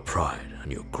curb your pride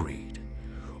and your greed,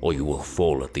 or you will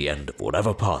fall at the end of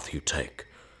whatever path you take,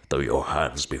 though your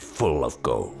hands be full of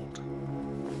gold.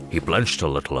 He blenched a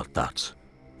little at that,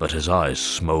 but his eyes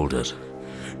smoldered.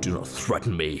 Do not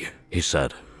threaten me, he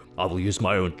said. I will use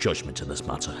my own judgment in this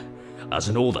matter, as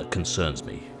in all that concerns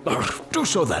me. Do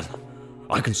so then.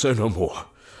 I can say no more,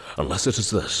 unless it is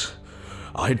this.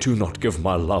 I do not give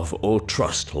my love or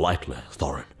trust lightly,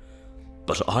 Thorin,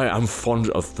 but I am fond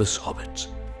of this hobbit,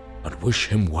 and wish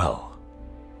him well.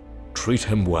 Treat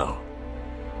him well,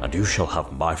 and you shall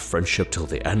have my friendship till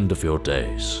the end of your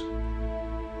days.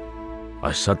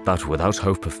 I said that without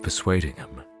hope of persuading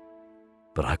him,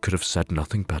 but I could have said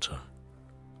nothing better.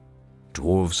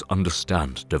 Dwarves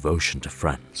understand devotion to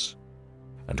friends,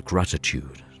 and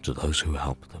gratitude to those who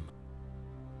help them.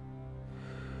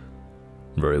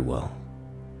 Very well,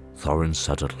 Thorin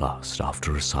said at last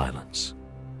after a silence.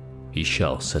 He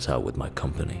shall set out with my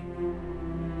company,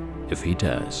 if he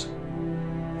dares,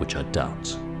 which I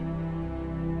doubt.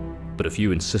 But if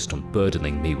you insist on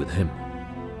burdening me with him,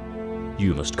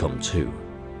 you must come too,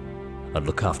 and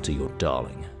look after your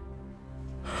darling.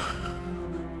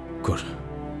 Good,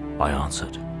 I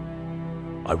answered.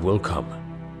 I will come,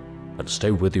 and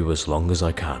stay with you as long as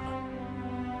I can,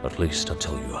 at least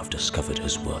until you have discovered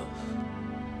his worth.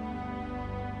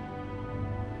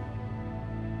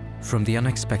 From the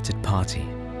unexpected party,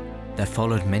 there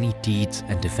followed many deeds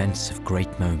and events of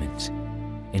great moment,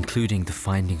 including the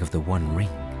finding of the One Ring.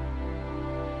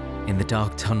 In the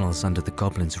dark tunnels under the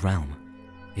Goblin's realm,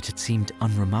 it had seemed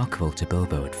unremarkable to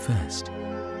Bilbo at first.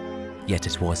 Yet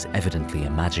it was evidently a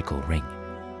magical ring,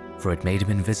 for it made him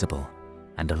invisible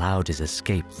and allowed his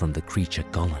escape from the creature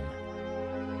Gollum.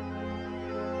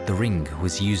 The ring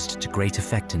was used to great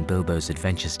effect in Bilbo's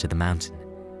adventures to the mountain,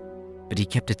 but he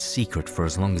kept it secret for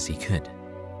as long as he could,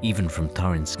 even from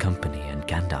Thorin's company and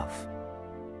Gandalf.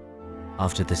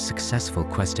 After the successful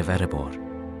quest of Erebor,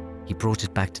 he brought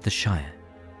it back to the Shire,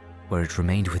 where it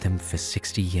remained with him for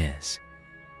 60 years,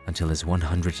 until his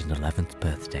 111th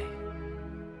birthday.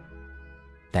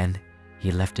 Then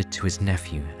he left it to his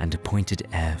nephew and appointed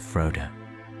heir Frodo.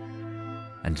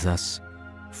 And thus,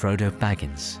 Frodo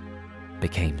Baggins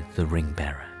became the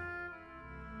ring-bearer.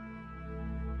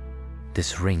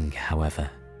 This ring, however,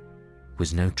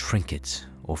 was no trinket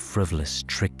or frivolous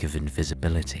trick of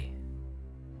invisibility.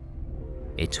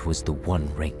 It was the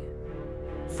One Ring,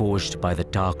 forged by the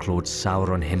Dark Lord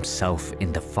Sauron himself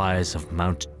in the fires of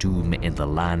Mount Doom in the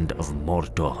land of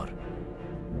Mordor.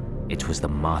 It was the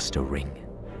Master Ring,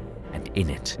 and in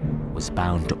it was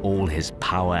bound all his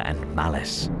power and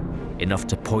malice, enough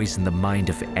to poison the mind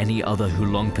of any other who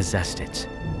long possessed it.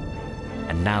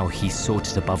 And now he sought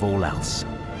it above all else,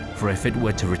 for if it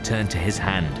were to return to his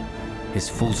hand, his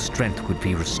full strength would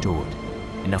be restored,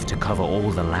 enough to cover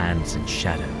all the lands in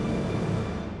shadow.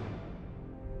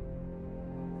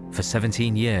 For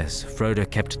 17 years, Frodo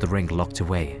kept the ring locked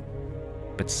away,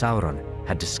 but Sauron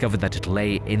had discovered that it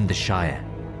lay in the Shire.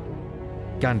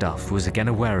 Gandalf was again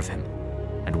aware of him,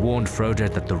 and warned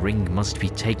Frodo that the ring must be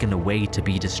taken away to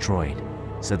be destroyed,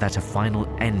 so that a final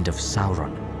end of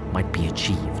Sauron might be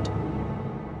achieved.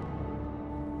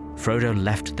 Frodo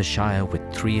left the Shire with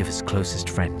 3 of his closest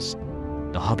friends,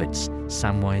 the hobbits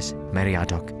Samwise,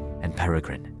 Meriadoc, and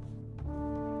Peregrine.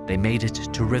 They made it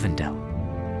to Rivendell,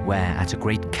 where at a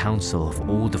great council of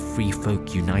all the free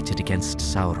folk united against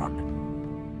Sauron,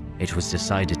 it was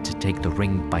decided to take the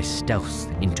ring by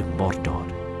stealth into Mordor,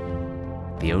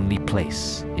 the only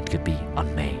place it could be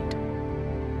unmade.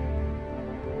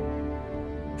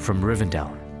 From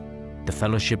Rivendell, the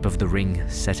Fellowship of the Ring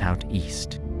set out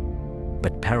east,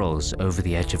 but perils over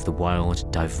the edge of the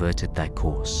wild diverted their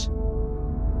course.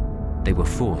 They were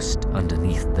forced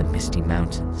underneath the misty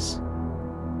mountains,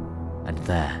 and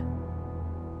there,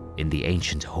 in the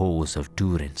ancient halls of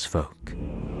Durin's folk,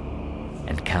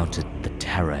 encountered the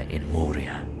terror in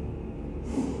Moria,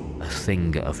 a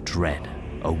thing of dread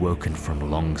awoken from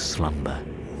long slumber,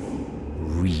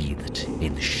 wreathed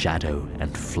in shadow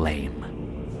and flame.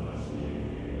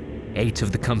 8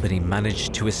 of the company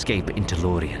managed to escape into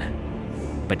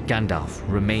Lorien, but Gandalf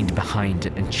remained behind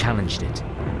and challenged it,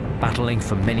 battling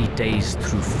for many days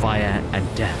through fire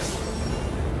and death,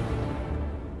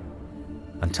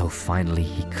 until finally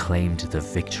he claimed the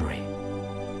victory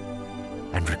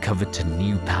and recovered to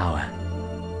new power,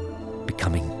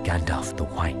 becoming Gandalf the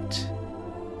White,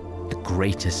 the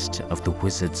greatest of the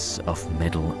wizards of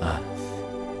Middle-earth.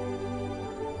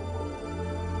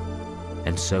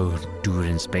 And so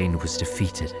Durin's Bane was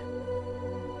defeated,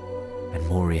 and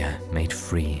Moria made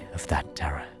free of that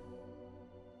terror.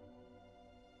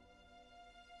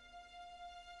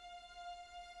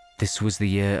 This was the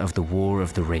year of the War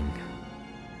of the Ring.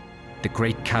 The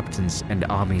great captains and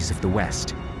armies of the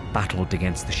West battled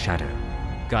against the Shadow,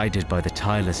 guided by the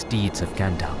tireless deeds of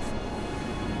Gandalf.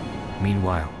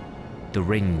 Meanwhile, the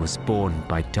ring was borne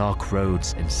by dark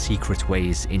roads and secret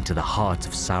ways into the heart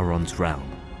of Sauron's realm.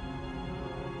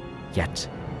 Yet,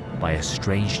 by a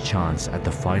strange chance at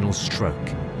the final stroke,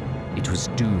 it was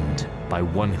doomed by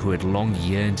one who had long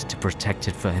yearned to protect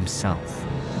it for himself.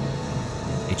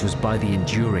 It was by the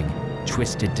enduring,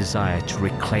 twisted desire to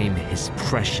reclaim his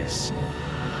precious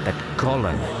that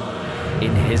Gollum,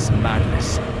 in his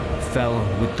madness, fell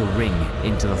with the ring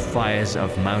into the fires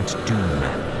of Mount Doom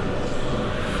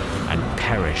and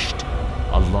perished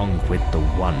along with the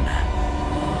One.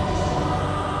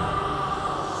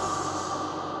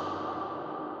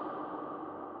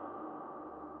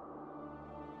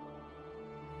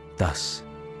 Thus,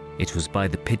 it was by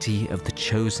the pity of the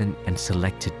chosen and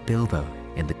selected Bilbo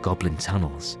in the Goblin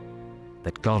Tunnels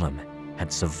that Gollum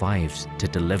had survived to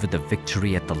deliver the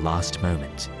victory at the last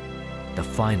moment, the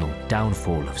final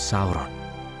downfall of Sauron.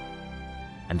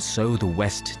 And so the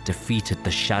West defeated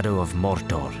the Shadow of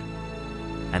Mordor,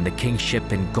 and the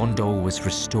kingship in Gondor was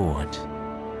restored.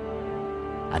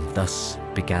 And thus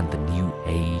began the new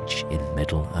age in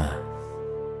Middle-earth.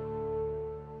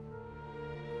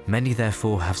 Many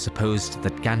therefore have supposed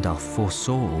that Gandalf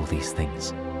foresaw all these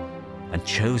things, and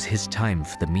chose his time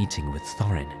for the meeting with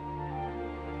Thorin.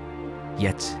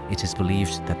 Yet it is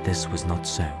believed that this was not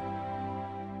so.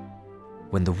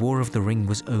 When the War of the Ring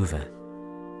was over,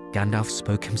 Gandalf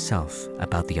spoke himself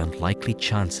about the unlikely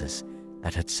chances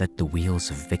that had set the wheels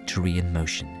of victory in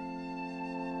motion.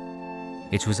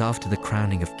 It was after the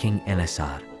crowning of King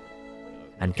Elessar,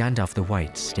 and Gandalf the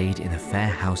White stayed in a fair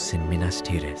house in Minas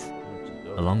Tirith,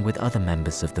 along with other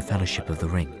members of the Fellowship of the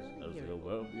Ring.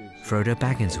 Frodo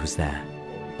Baggins was there,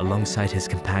 alongside his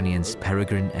companions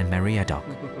Peregrine and Meriadoc,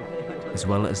 as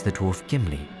well as the dwarf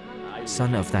Gimli,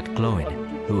 son of that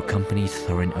Glóin who accompanied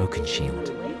Thorin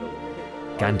Oakenshield.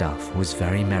 Gandalf was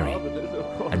very merry,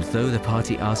 and though the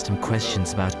party asked him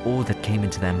questions about all that came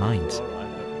into their minds,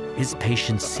 his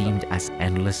patience seemed as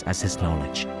endless as his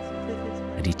knowledge,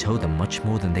 and he told them much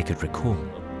more than they could recall,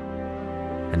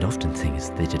 and often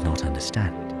things they did not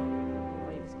understand.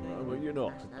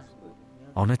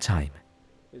 On a time,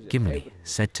 Gimli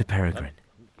said to Peregrine,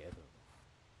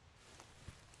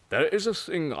 There is a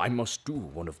thing I must do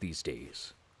one of these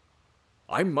days.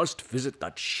 I must visit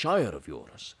that shire of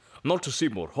yours, not to see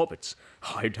more hobbits.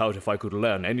 I doubt if I could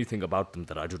learn anything about them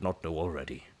that I do not know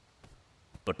already.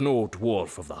 But no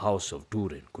dwarf of the House of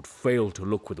Durin could fail to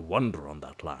look with wonder on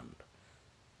that land.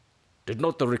 Did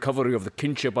not the recovery of the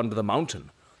kinship under the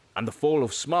mountain and the fall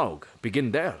of Smaug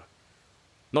begin there?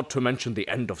 Not to mention the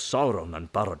end of Sauron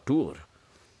and Barad-dûr,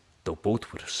 though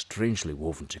both were strangely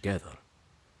woven together.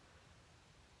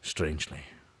 Strangely.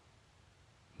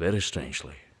 Very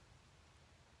strangely.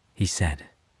 He said,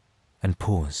 and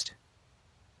paused.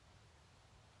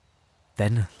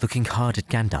 Then, looking hard at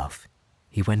Gandalf,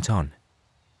 he went on.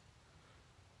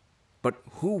 But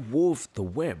who wove the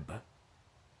web?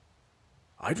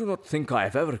 I do not think I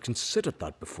have ever considered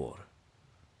that before.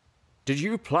 Did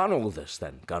you plan all this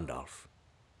then, Gandalf?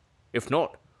 If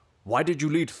not, why did you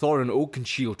lead Thorin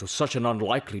Oakenshield to such an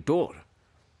unlikely door?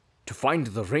 To find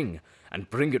the ring and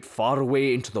bring it far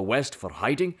away into the west for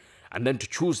hiding, and then to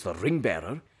choose the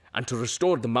ring-bearer, and to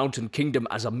restore the Mountain Kingdom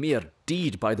as a mere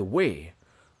deed by the way?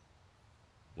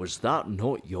 Was that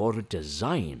not your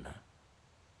design?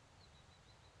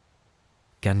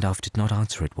 Gandalf did not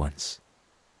answer at once.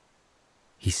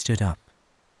 He stood up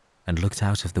and looked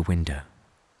out of the window,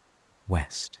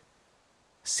 west,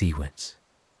 seawards,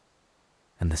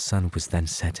 and the sun was then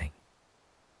setting,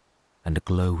 and a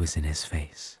glow was in his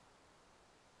face.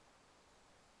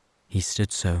 He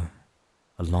stood so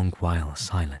a long while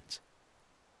silent.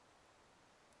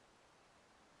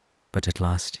 But at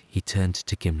last he turned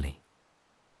to Gimli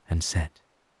and said,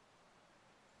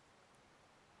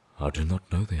 I do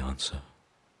not know the answer,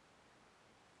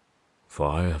 for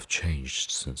I have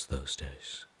changed since those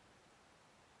days,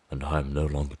 and I am no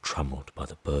longer trammelled by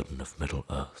the burden of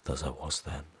Middle-earth as I was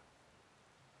then.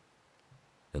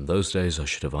 In those days I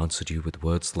should have answered you with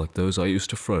words like those I used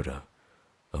to Frodo,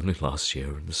 only last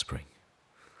year in the spring.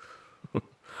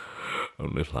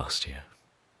 Only last year.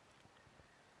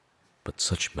 But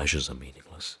such measures are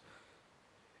meaningless.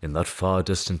 In that far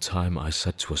distant time I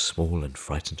said to a small and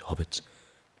frightened hobbit,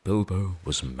 Bilbo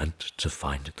was meant to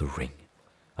find the ring,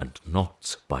 and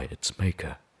not by its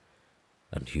maker,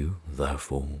 and you,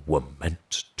 therefore, were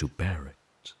meant to bear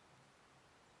it.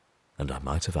 And I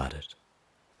might have added,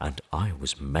 and I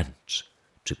was meant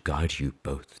to guide you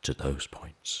both to those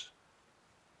points.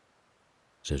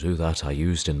 To do that I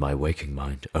used in my waking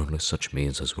mind only such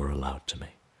means as were allowed to me,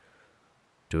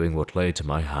 doing what lay to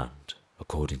my hand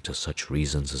according to such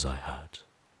reasons as I had.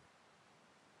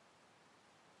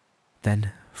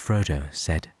 Then Frodo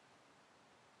said,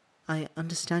 I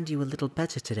understand you a little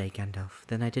better today, Gandalf,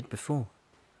 than I did before.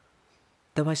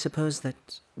 Though I suppose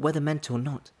that, whether meant or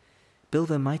not,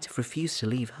 Bilbo might have refused to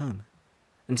leave home,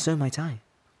 and so might I.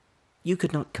 You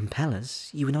could not compel us,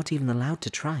 you were not even allowed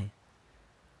to try.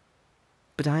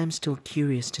 But I am still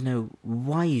curious to know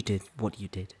why you did what you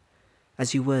did,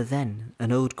 as you were then,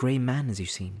 an old grey man as you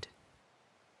seemed.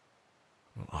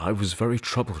 I was very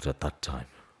troubled at that time.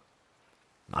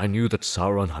 I knew that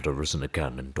Sauron had arisen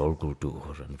again in Dol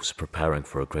Guldur and was preparing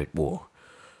for a great war.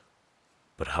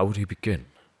 But how would he begin?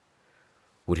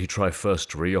 Would he try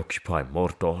first to reoccupy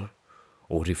Mordor,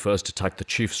 or would he first attack the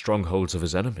chief strongholds of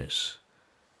his enemies?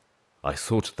 I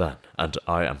thought then, and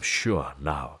I am sure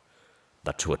now,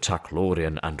 that to attack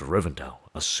Lorien and Rivendell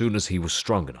as soon as he was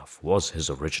strong enough was his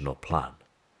original plan.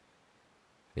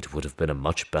 It would have been a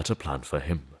much better plan for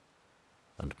him,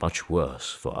 and much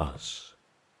worse for us.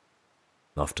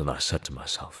 Often I said to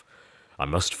myself, I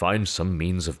must find some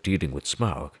means of dealing with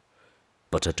Smaug,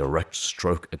 but a direct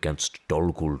stroke against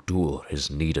Dol Guldur is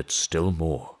needed still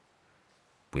more.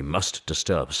 We must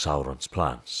disturb Sauron's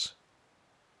plans.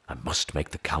 I must make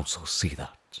the council see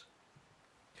that.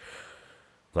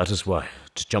 That is why,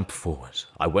 to jump forward,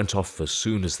 I went off as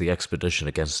soon as the expedition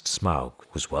against Smaug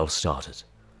was well started,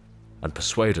 and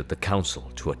persuaded the council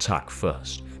to attack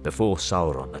first, before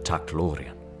Sauron attacked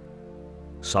Lorien.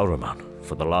 Saruman,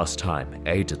 for the last time,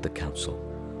 aided the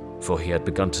council, for he had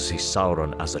begun to see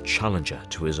Sauron as a challenger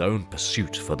to his own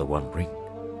pursuit for the One Ring.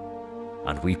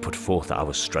 And we put forth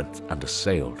our strength and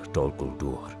assailed Dol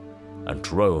Guldur, and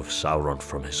drove Sauron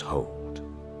from his hold.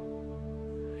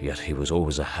 Yet he was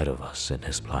always ahead of us in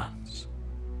his plans.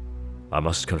 I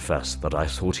must confess that I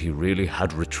thought he really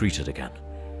had retreated again,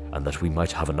 and that we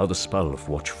might have another spell of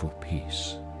watchful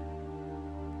peace.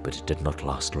 But it did not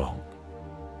last long.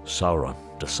 Sauron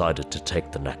decided to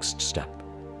take the next step.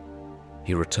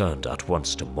 He returned at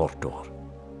once to Mordor,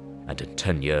 and in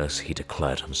 10 years he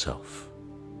declared himself.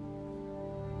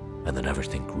 And then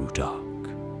everything grew dark.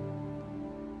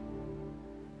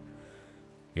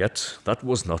 Yet that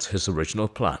was not his original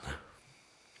plan,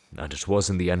 and it was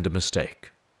in the end a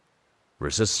mistake.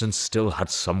 Resistance still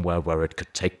had somewhere where it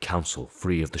could take counsel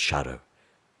free of the shadow.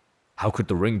 How could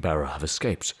the ring-bearer have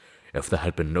escaped if there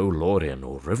had been no Lorien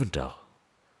or Rivendell?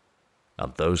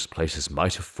 And those places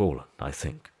might have fallen, I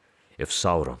think, if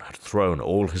Sauron had thrown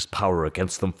all his power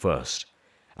against them first,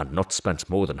 and not spent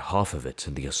more than half of it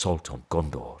in the assault on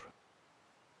Gondor.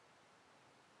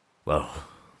 Well,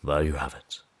 there you have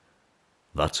it.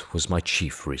 That was my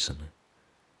chief reason.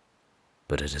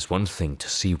 But it is one thing to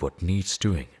see what needs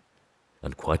doing,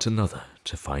 and quite another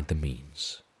to find the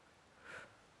means.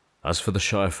 As for the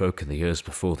Shire folk in the years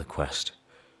before the quest,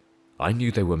 I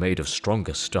knew they were made of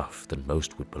stronger stuff than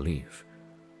most would believe.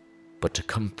 But to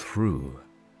come through,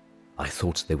 I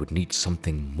thought they would need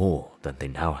something more than they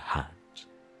now had.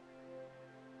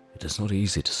 It is not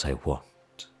easy to say what.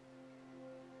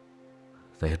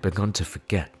 They had begun to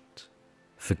forget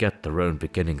their own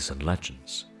beginnings and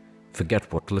legends,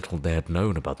 forget what little they had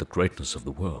known about the greatness of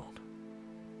the world.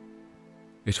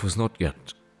 It was not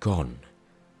yet gone,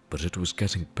 but it was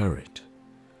getting buried,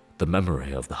 the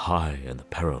memory of the high and the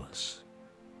perilous.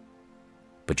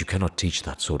 But you cannot teach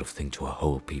that sort of thing to a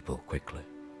whole people quickly.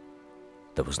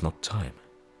 There was not time.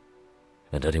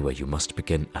 And anyway, you must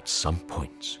begin at some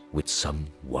point with some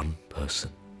one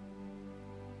person.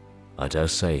 I dare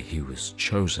say he was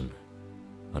chosen,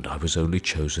 and I was only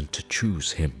chosen to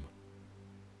choose him.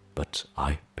 But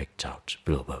I picked out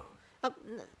Bilbo.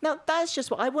 Now, that's just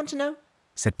what I want to know,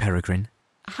 said Peregrine.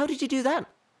 How did you do that?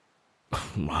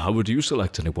 How would you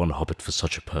select any one hobbit for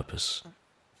such a purpose?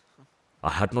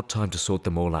 I had not time to sort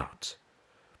them all out,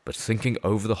 but thinking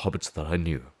over the hobbits that I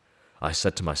knew, I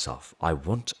said to myself, I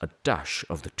want a dash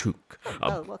of the Took,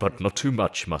 but not too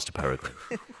much, Master Peregrine.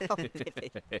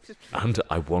 And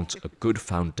I want a good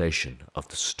foundation of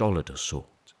the stollider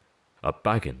sort, a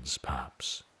Baggins,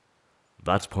 perhaps.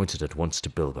 That pointed at once to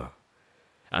Bilbo,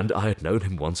 and I had known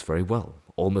him once very well,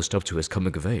 almost up to his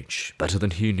coming of age, better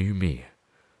than he knew me.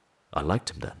 I liked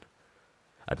him then,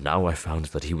 and now I found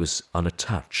that he was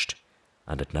unattached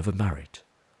and had never married.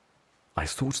 I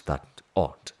thought that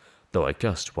odd, though I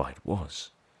guessed why it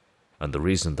was, and the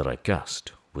reason that I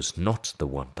guessed was not the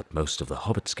one that most of the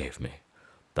hobbits gave me,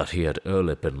 that he had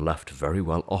early been left very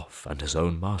well off and his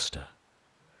own master.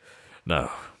 No,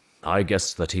 I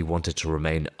guessed that he wanted to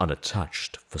remain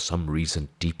unattached for some reason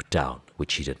deep down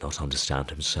which he did not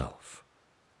understand himself,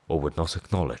 or would not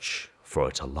acknowledge, for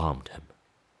it alarmed him.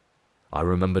 I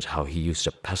remembered how he used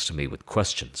to pester me with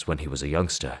questions when he was a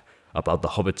youngster about the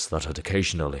hobbits that had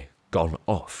occasionally gone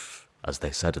off, as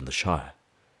they said in the Shire.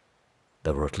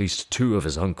 There were at least 2 of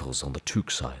his uncles on the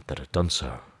Took side that had done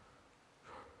so.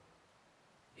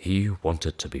 He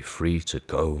wanted to be free to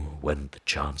go when the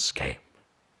chance came,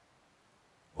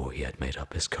 or he had made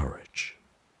up his courage.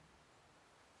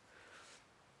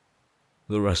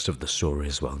 The rest of the story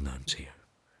is well known to you.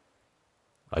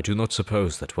 I do not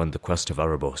suppose that when the quest of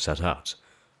Erebor set out,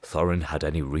 Thorin had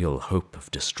any real hope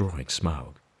of destroying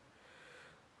Smaug.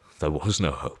 There was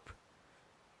no hope,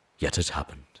 yet it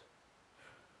happened.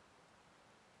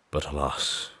 But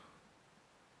alas,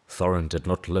 Thorin did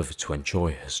not live to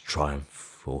enjoy his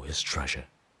triumph or his treasure.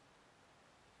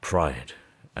 Pride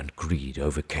and greed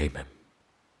overcame him,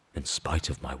 in spite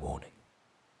of my warning.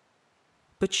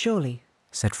 But surely,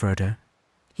 said Frodo,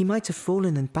 he might have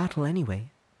fallen in battle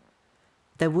anyway.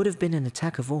 There would have been an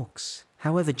attack of orcs,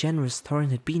 however generous Thorin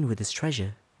had been with his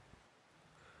treasure.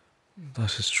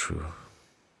 That is true,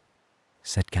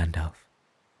 said Gandalf.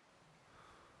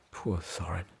 Poor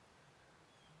Thorin.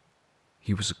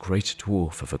 He was a great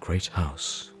dwarf of a great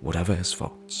house, whatever his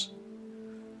faults.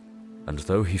 And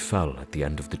though he fell at the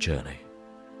end of the journey,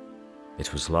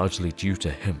 it was largely due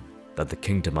to him that the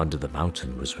kingdom under the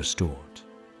mountain was restored.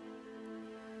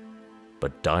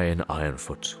 But Dain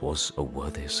Ironfoot was a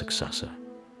worthy successor.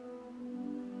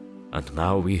 And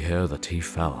now we hear that he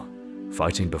fell,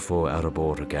 fighting before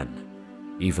Erebor again,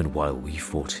 even while we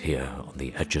fought here on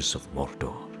the edges of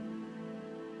Mordor.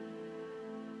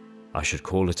 I should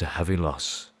call it a heavy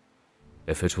loss,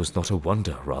 if it was not a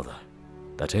wonder, rather,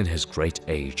 that in his great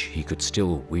age he could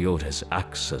still wield his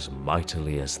axe as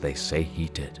mightily as they say he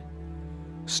did,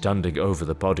 standing over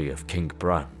the body of King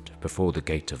Brand before the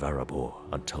gate of Erebor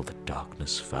until the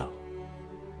darkness fell.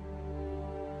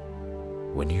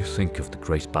 When you think of the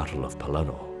great battle of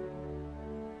Pelennor,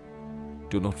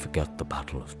 do not forget the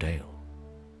Battle of Dale.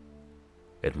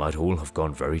 It might all have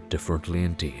gone very differently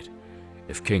indeed,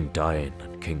 if King Dain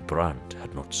and King Brand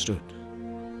had not stood.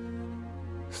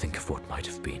 Think of what might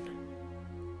have been.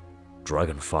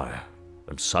 Dragonfire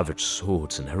and savage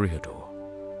swords in Eriador.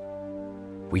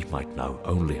 We might now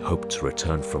only hope to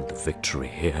return from the victory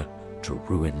here to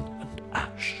ruin and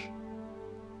ash.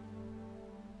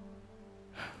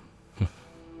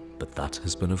 that that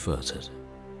has been averted.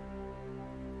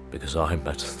 Because I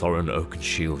met Thorin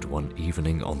Oakenshield one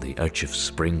evening on the edge of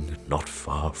spring not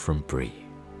far from Bree.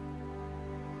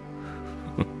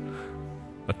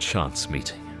 A chance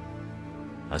meeting,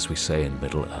 as we say in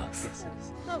Middle-earth.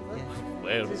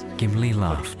 Well, Gimli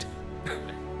laughed.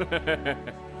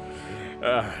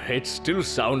 it still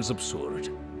sounds absurd,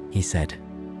 He said,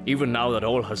 even now that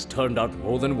all has turned out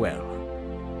more than well.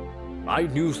 I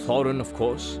knew Thorin, of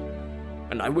course,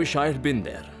 and I wish I had been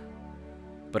there.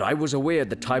 But I was away at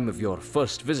the time of your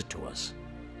first visit to us,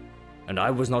 and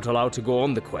I was not allowed to go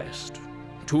on the quest.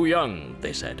 Too young,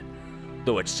 they said,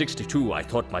 though at 62 I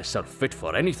thought myself fit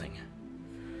for anything.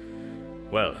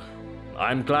 Well,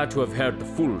 I'm glad to have heard the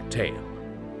full tale.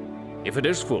 If it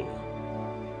is full,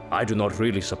 I do not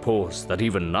really suppose that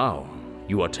even now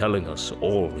you are telling us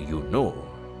all you know.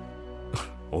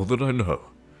 All that I know?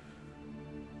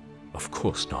 Of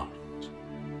course not.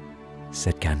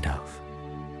 said Gandalf.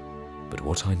 But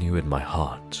what I knew in my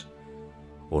heart,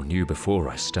 or knew before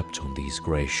I stepped on these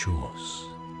grey shores,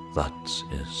 that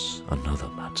is another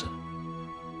matter.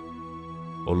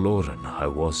 Olorin I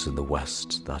was in the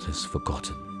West, that is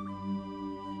forgotten.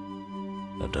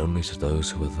 And only to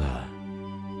those who are there,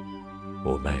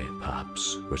 or may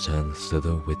perhaps return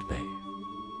thither with me,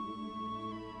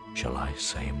 shall I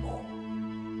say more.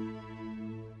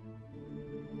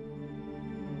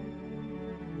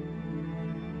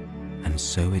 And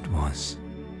so it was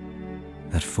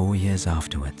that 4 years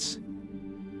afterwards,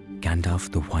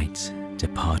 Gandalf the White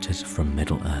departed from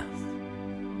Middle-earth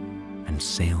and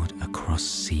sailed across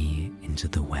sea into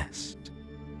the west.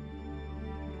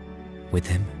 With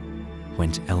him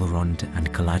went Elrond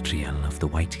and Galadriel of the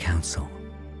White Council,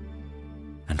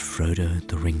 and Frodo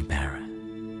the Ring-bearer.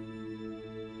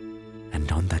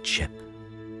 And on that ship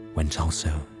went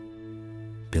also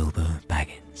Bilbo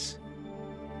Baggins.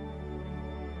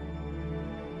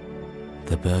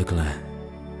 The burglar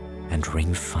and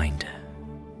ring finder,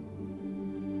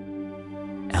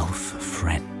 elf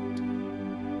friend,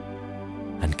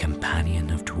 and companion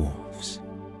of dwarves.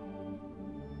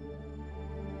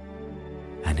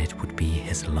 And it would be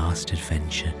his last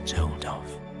adventure told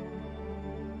of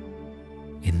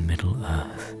in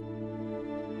Middle-earth.